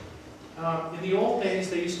now. In the old days,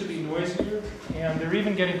 they used to be noisier, and they're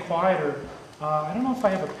even getting quieter. I don't know if I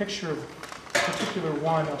have a picture of a particular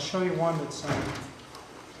one. I'll show you one that's,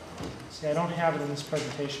 see, I don't have it in this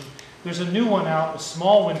presentation. There's a new one out, a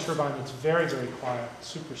small wind turbine that's very, very quiet,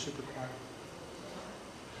 super, super quiet.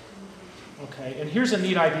 Okay, and here's a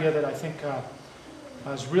neat idea that I think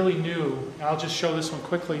is really new. I'll just show this one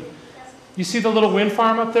quickly. You see the little wind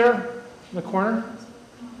farm up there in the corner?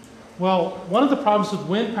 Well, one of the problems with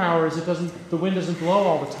wind power is the wind doesn't blow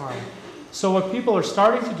all the time. So what people are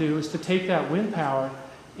starting to do is to take that wind power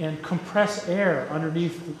and compress air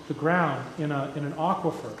underneath the ground in an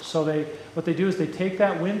aquifer. So what they do is they take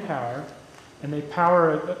that wind power and they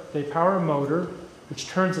power a motor which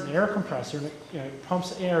turns an air compressor and it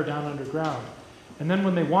pumps air down underground. And then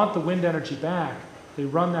when they want the wind energy back, they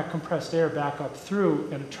run that compressed air back up through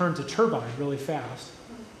and it turns a turbine really fast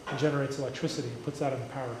and generates electricity and puts that in the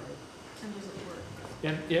power grid. And does it work?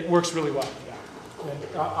 And it works really well, yeah.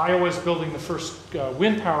 And Iowa is building the first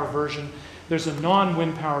wind power version. There's a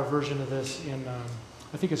non-wind power version of this in,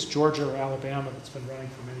 I think it's Georgia or Alabama that's been running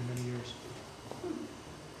for many, many years.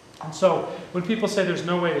 And so when people say there's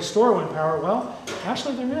no way to store wind power, well,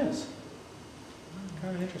 actually there is.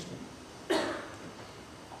 Kind of interesting.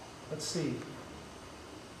 Let's see.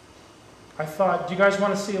 I thought, do you guys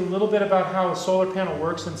want to see a little bit about how a solar panel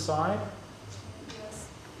works inside? Yes.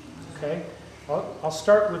 Okay. I'll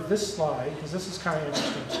start with this slide, because this is kind of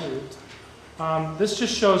interesting too. This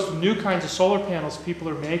just shows the new kinds of solar panels people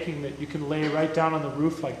are making that you can lay right down on the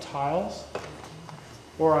roof like tiles,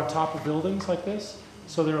 or on top of buildings like this.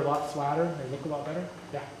 So they're a lot flatter, they look a lot better.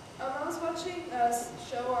 Yeah. I was watching a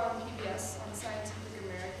show on PBS on Scientific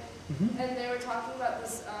American, and they were talking about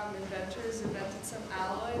this inventors invented some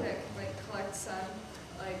alloy that can collect sun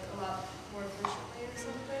a lot more efficiently or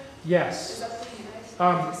something. Yes. Is that what you guys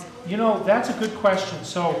You know, that's a good question.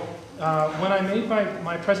 So when I made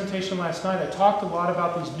my presentation last night, I talked a lot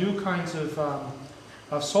about these new kinds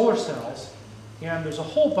of solar cells. And there's a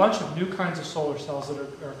whole bunch of new kinds of solar cells that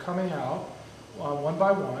are coming out one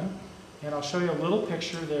by one. And I'll show you a little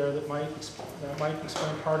picture there that might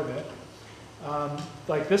explain part of it.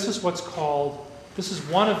 Like this is what's called, this is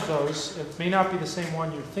one of those. It may not be the same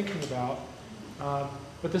one you're thinking about.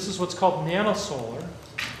 But this is what's called nanosolar.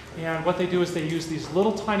 And what they do is they use these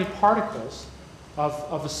little tiny particles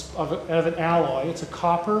of an alloy. It's a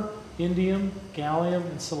copper, indium, gallium,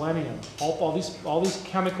 and selenium. All these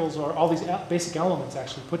chemicals, or all these basic elements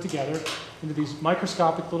actually put together into these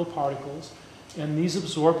microscopic little particles. And these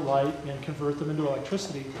absorb light and convert them into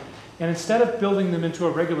electricity. And instead of building them into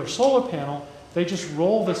a regular solar panel, they just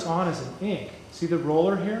roll this on as an ink. See the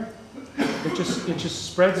roller here? It just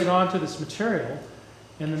spreads it onto this material,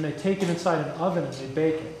 and then they take it inside an oven and they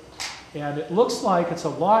bake it. And it looks like it's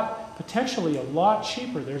potentially a lot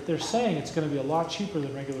cheaper. They're saying it's going to be a lot cheaper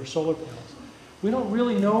than regular solar panels. We don't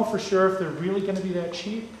really know for sure if they're really going to be that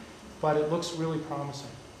cheap, but it looks really promising.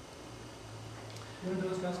 When are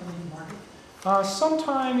those guys going to be in the market?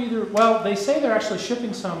 Sometime either, well, they say they're actually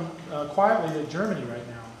shipping some quietly to Germany right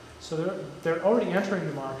now. So they're already entering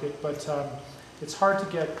the market, but it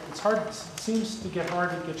seems to get hard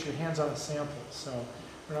to get your hands on a sample, so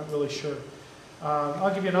we're not really sure.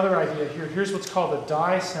 I'll give you another idea here. Here's what's called a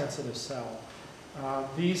dye-sensitive cell.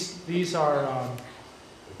 These are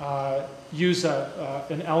use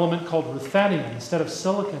an element called ruthenium. Instead of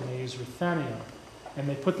silicon, they use ruthenium. And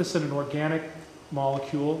they put this in an organic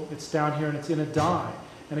molecule. It's down here and it's in a dye.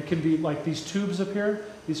 And it can be like these tubes up here.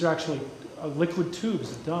 These are actually liquid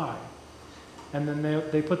tubes of dye. And then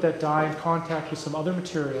they put that dye in contact with some other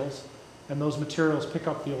materials, and those materials pick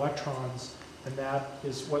up the electrons, and that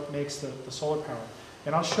is what makes the solar power.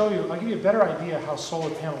 And I'll give you a better idea how solar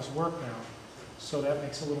panels work now, so that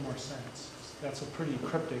makes a little more sense. That's a pretty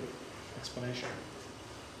cryptic explanation.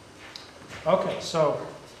 Okay, so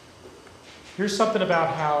here's something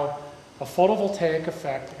about how a photovoltaic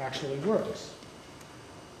effect actually works.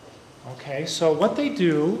 Okay, so what they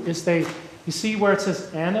do is you see where it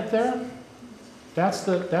says N up there? That's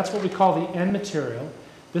what we call the N material.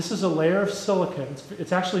 This is a layer of silicon.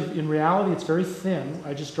 It's actually, in reality, it's very thin.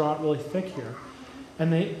 I just draw it really thick here.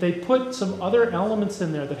 And they put some other elements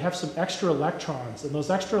in there that have some extra electrons. And those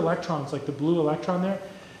extra electrons, like the blue electron there,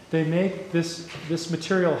 they make this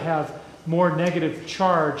material have more negative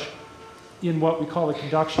charge in what we call the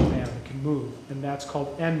conduction band. It can move. And that's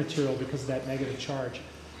called N material because of that negative charge.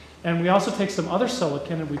 And we also take some other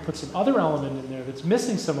silicon and we put some other element in there that's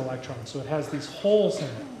missing some electrons. So it has these holes in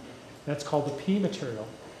it. That's called the P material.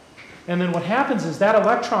 And then what happens is that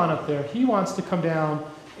electron up there, he wants to come down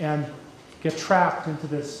and get trapped into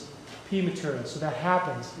this P material. So that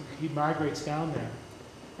happens. He migrates down there.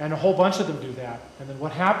 And a whole bunch of them do that. And then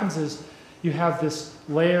what happens is you have this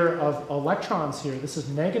layer of electrons here. This is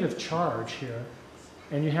negative charge here.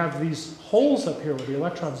 And you have these holes up here where the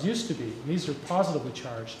electrons used to be. And these are positively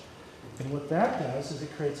charged. And what that does is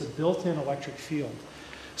it creates a built-in electric field.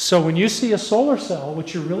 So when you see a solar cell,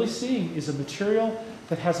 what you're really seeing is a material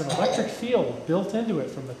that has an electric field built into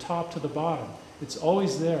it from the top to the bottom. It's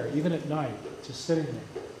always there, even at night, just sitting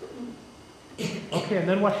there. Okay, and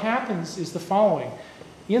then what happens is the following.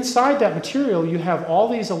 Inside that material, you have all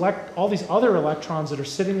these other electrons that are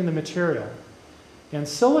sitting in the material. And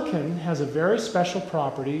silicon has a very special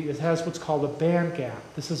property. It has what's called a band gap.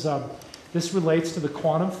 This relates to the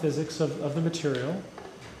quantum physics of the material.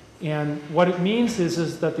 And what it means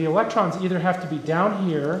is that the electrons either have to be down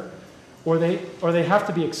here or they have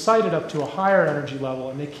to be excited up to a higher energy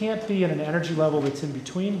level, and they can't be in an energy level that's in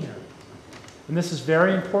between here. And this is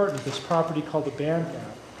very important, this property called the band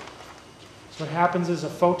gap. So what happens is a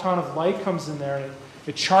photon of light comes in there and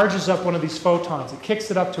it charges up one of these photons. It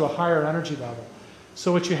kicks it up to a higher energy level.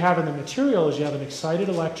 So what you have in the material is you have an excited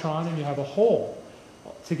electron and you have a hole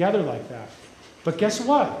together like that. But guess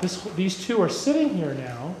what? These two are sitting here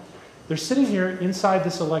now. They're sitting here inside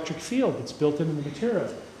this electric field that's built into the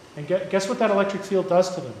material. And guess what that electric field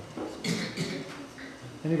does to them?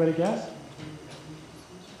 Anybody guess?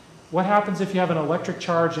 What happens if you have an electric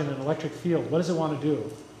charge in an electric field? What does it want to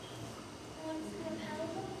do?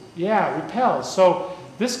 Yeah, it repels. So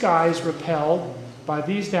this guy is repelled by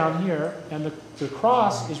these down here, and the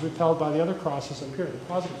cross is repelled by the other crosses up here, the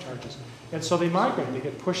positive charges. And so they migrate, they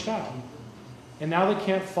get pushed out. And now they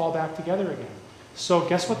can't fall back together again. So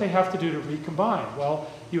guess what they have to do to recombine?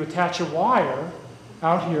 Well, you attach a wire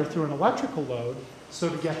out here through an electrical load, so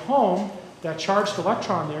to get home, that charged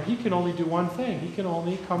electron there, he can only do one thing. He can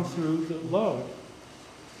only come through the load.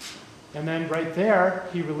 And then right there,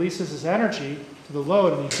 he releases his energy to the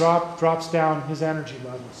load, and he drops down his energy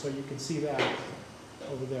level. So you can see that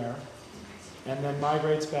over there. And then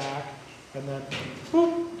migrates back, and then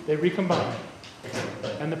boop, they recombine.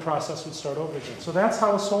 And the process would start over again. So that's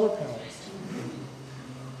how a solar panel is.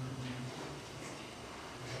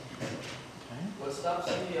 Okay. What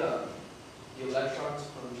stops the electrons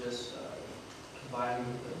from just combining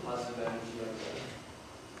with the positive energy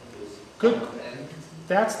of this Good. end?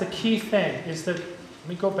 That's the key thing, is that, let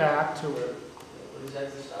me go back to What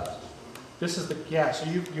exactly stops it? this is the, yeah, so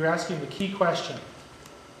you're asking the key question.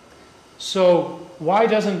 So why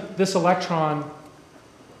doesn't this electron,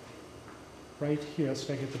 right here, let's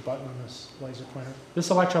see if I get the button on this laser pointer. This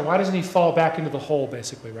electron, why doesn't he fall back into the hole,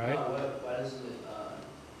 basically, right? Why doesn't it,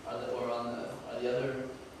 are the other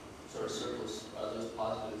sort of circles, are those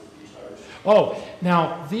positively charged? Oh,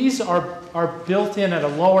 now these are built in at a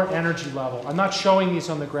lower energy level. I'm not showing these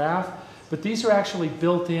on the graph, but these are actually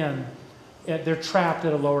built in. They're trapped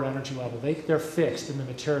at a lower energy level. They're fixed in the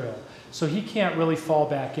material. So he can't really fall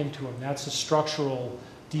back into them. That's a structural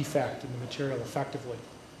defect in the material, effectively.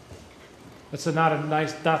 That's not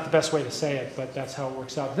the best way to say it, but that's how it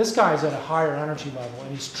works out. This guy's at a higher energy level,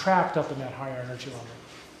 and he's trapped up in that higher energy level.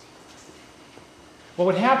 What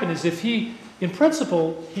would happen is if he, in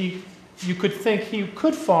principle, you could think he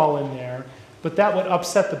could fall in there, but that would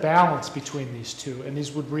upset the balance between these two, and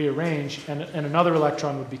these would rearrange, and another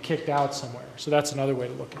electron would be kicked out somewhere. So that's another way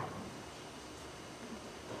to look at it.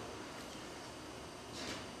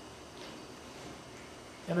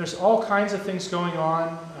 And there's all kinds of things going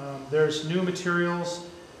on. There's new materials.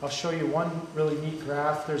 I'll show you one really neat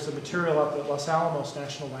graph. There's a material up at Los Alamos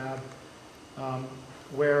National Lab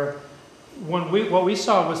where what we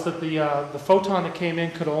saw was that the photon that came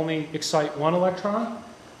in could only excite one electron,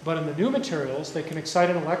 but in the new materials, they can excite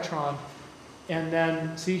an electron, and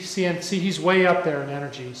then see he's way up there in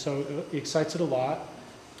energy, so he excites it a lot,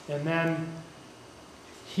 and then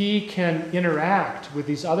he can interact with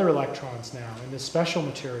these other electrons now in this special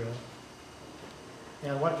material.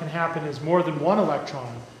 And what can happen is more than one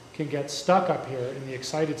electron can get stuck up here in the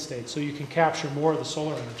excited state, so you can capture more of the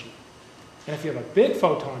solar energy. And if you have a big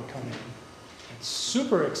photon come in, it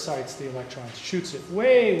super excites the electrons, shoots it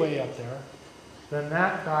way, way up there, then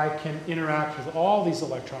that guy can interact with all these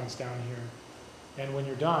electrons down here. And when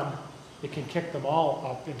you're done, it can kick them all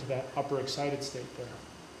up into that upper excited state there.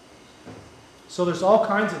 So there's all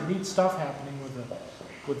kinds of neat stuff happening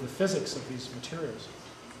with the physics of these materials.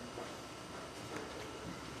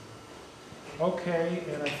 Okay,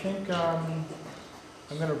 and I think I'm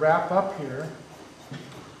going to wrap up here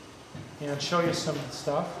and show you some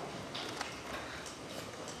stuff.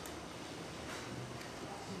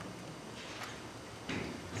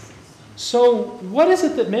 So what is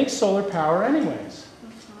it that makes solar power anyways?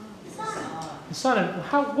 The sun.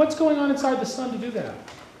 And what's going on inside the sun to do that?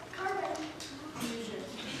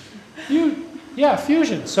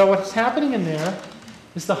 Fusion. So what's happening in there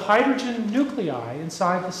is the hydrogen nuclei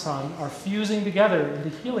inside the sun are fusing together into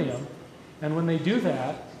helium, and when they do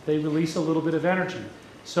that, they release a little bit of energy.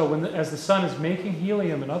 So as the sun is making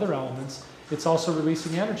helium and other elements, it's also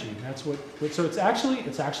releasing energy. And that's so it's actually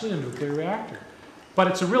a nuclear reactor. But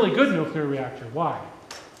it's a really good nuclear reactor. Why?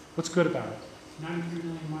 What's good about it? 93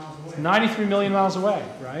 million miles away. It's 93 million miles away,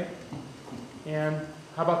 right? And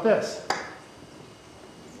how about this?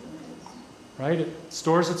 Right? It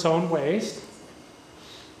stores its own waste.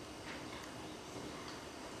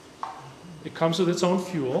 It comes with its own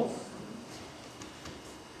fuel.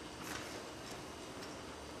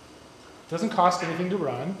 It doesn't cost anything to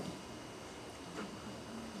run.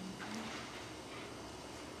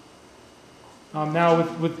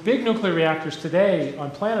 Now, with big nuclear reactors today on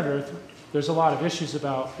planet Earth, there's a lot of issues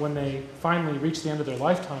about when they finally reach the end of their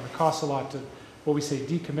lifetime. It costs a lot to, what we say,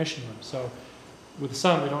 decommission them. So with the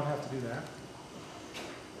sun, we don't have to do that.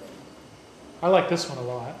 I like this one a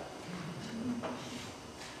lot.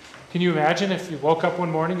 Can you imagine if you woke up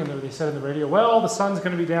one morning and they said on the radio, well, the sun's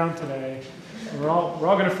going to be down today. And we're all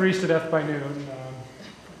going to freeze to death by noon,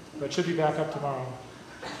 but it should be back up tomorrow.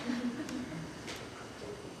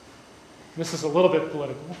 This is a little bit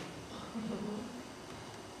political.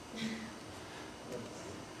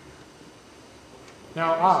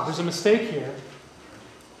 Now, there's a mistake here.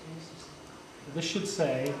 This should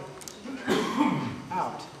say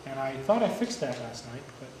out. And I thought I fixed that last night,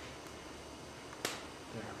 but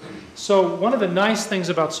there. So one of the nice things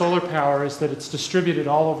about solar power is that it's distributed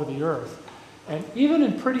all over the Earth. And even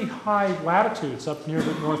in pretty high latitudes up near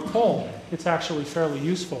the North Pole, it's actually fairly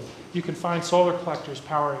useful. You can find solar collectors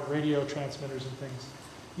powering radio transmitters and things,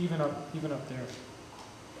 even up there.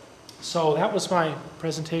 So that was my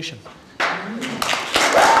presentation.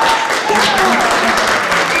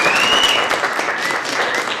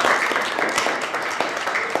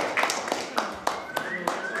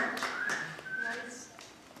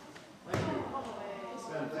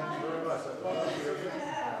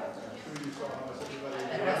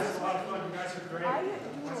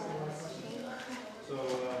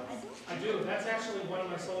 I do. That's actually one of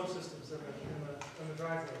my solar systems in the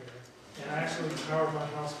driveway there. And I actually powered my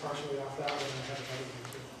house partially off that one and I have another one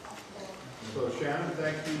too. So Shannon,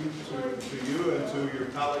 thank you to you and to your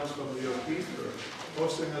colleagues from the OP for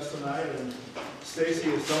hosting us tonight. And Stacy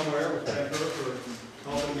is somewhere. We thank her for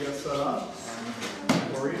helping get set up.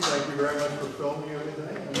 Maureen, thank you very much for filming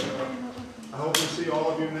everything. And, I hope to see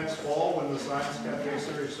all of you next fall when the Science Cafe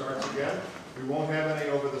series starts again. We won't have any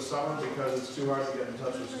over the summer because it's too hard to get in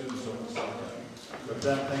touch with students over the summer. But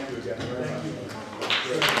then, thank you again very much.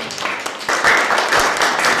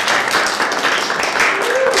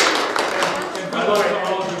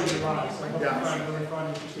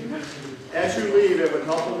 As you leave, it would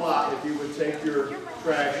help a lot if you would take your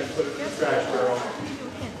trash and put it in the trash barrel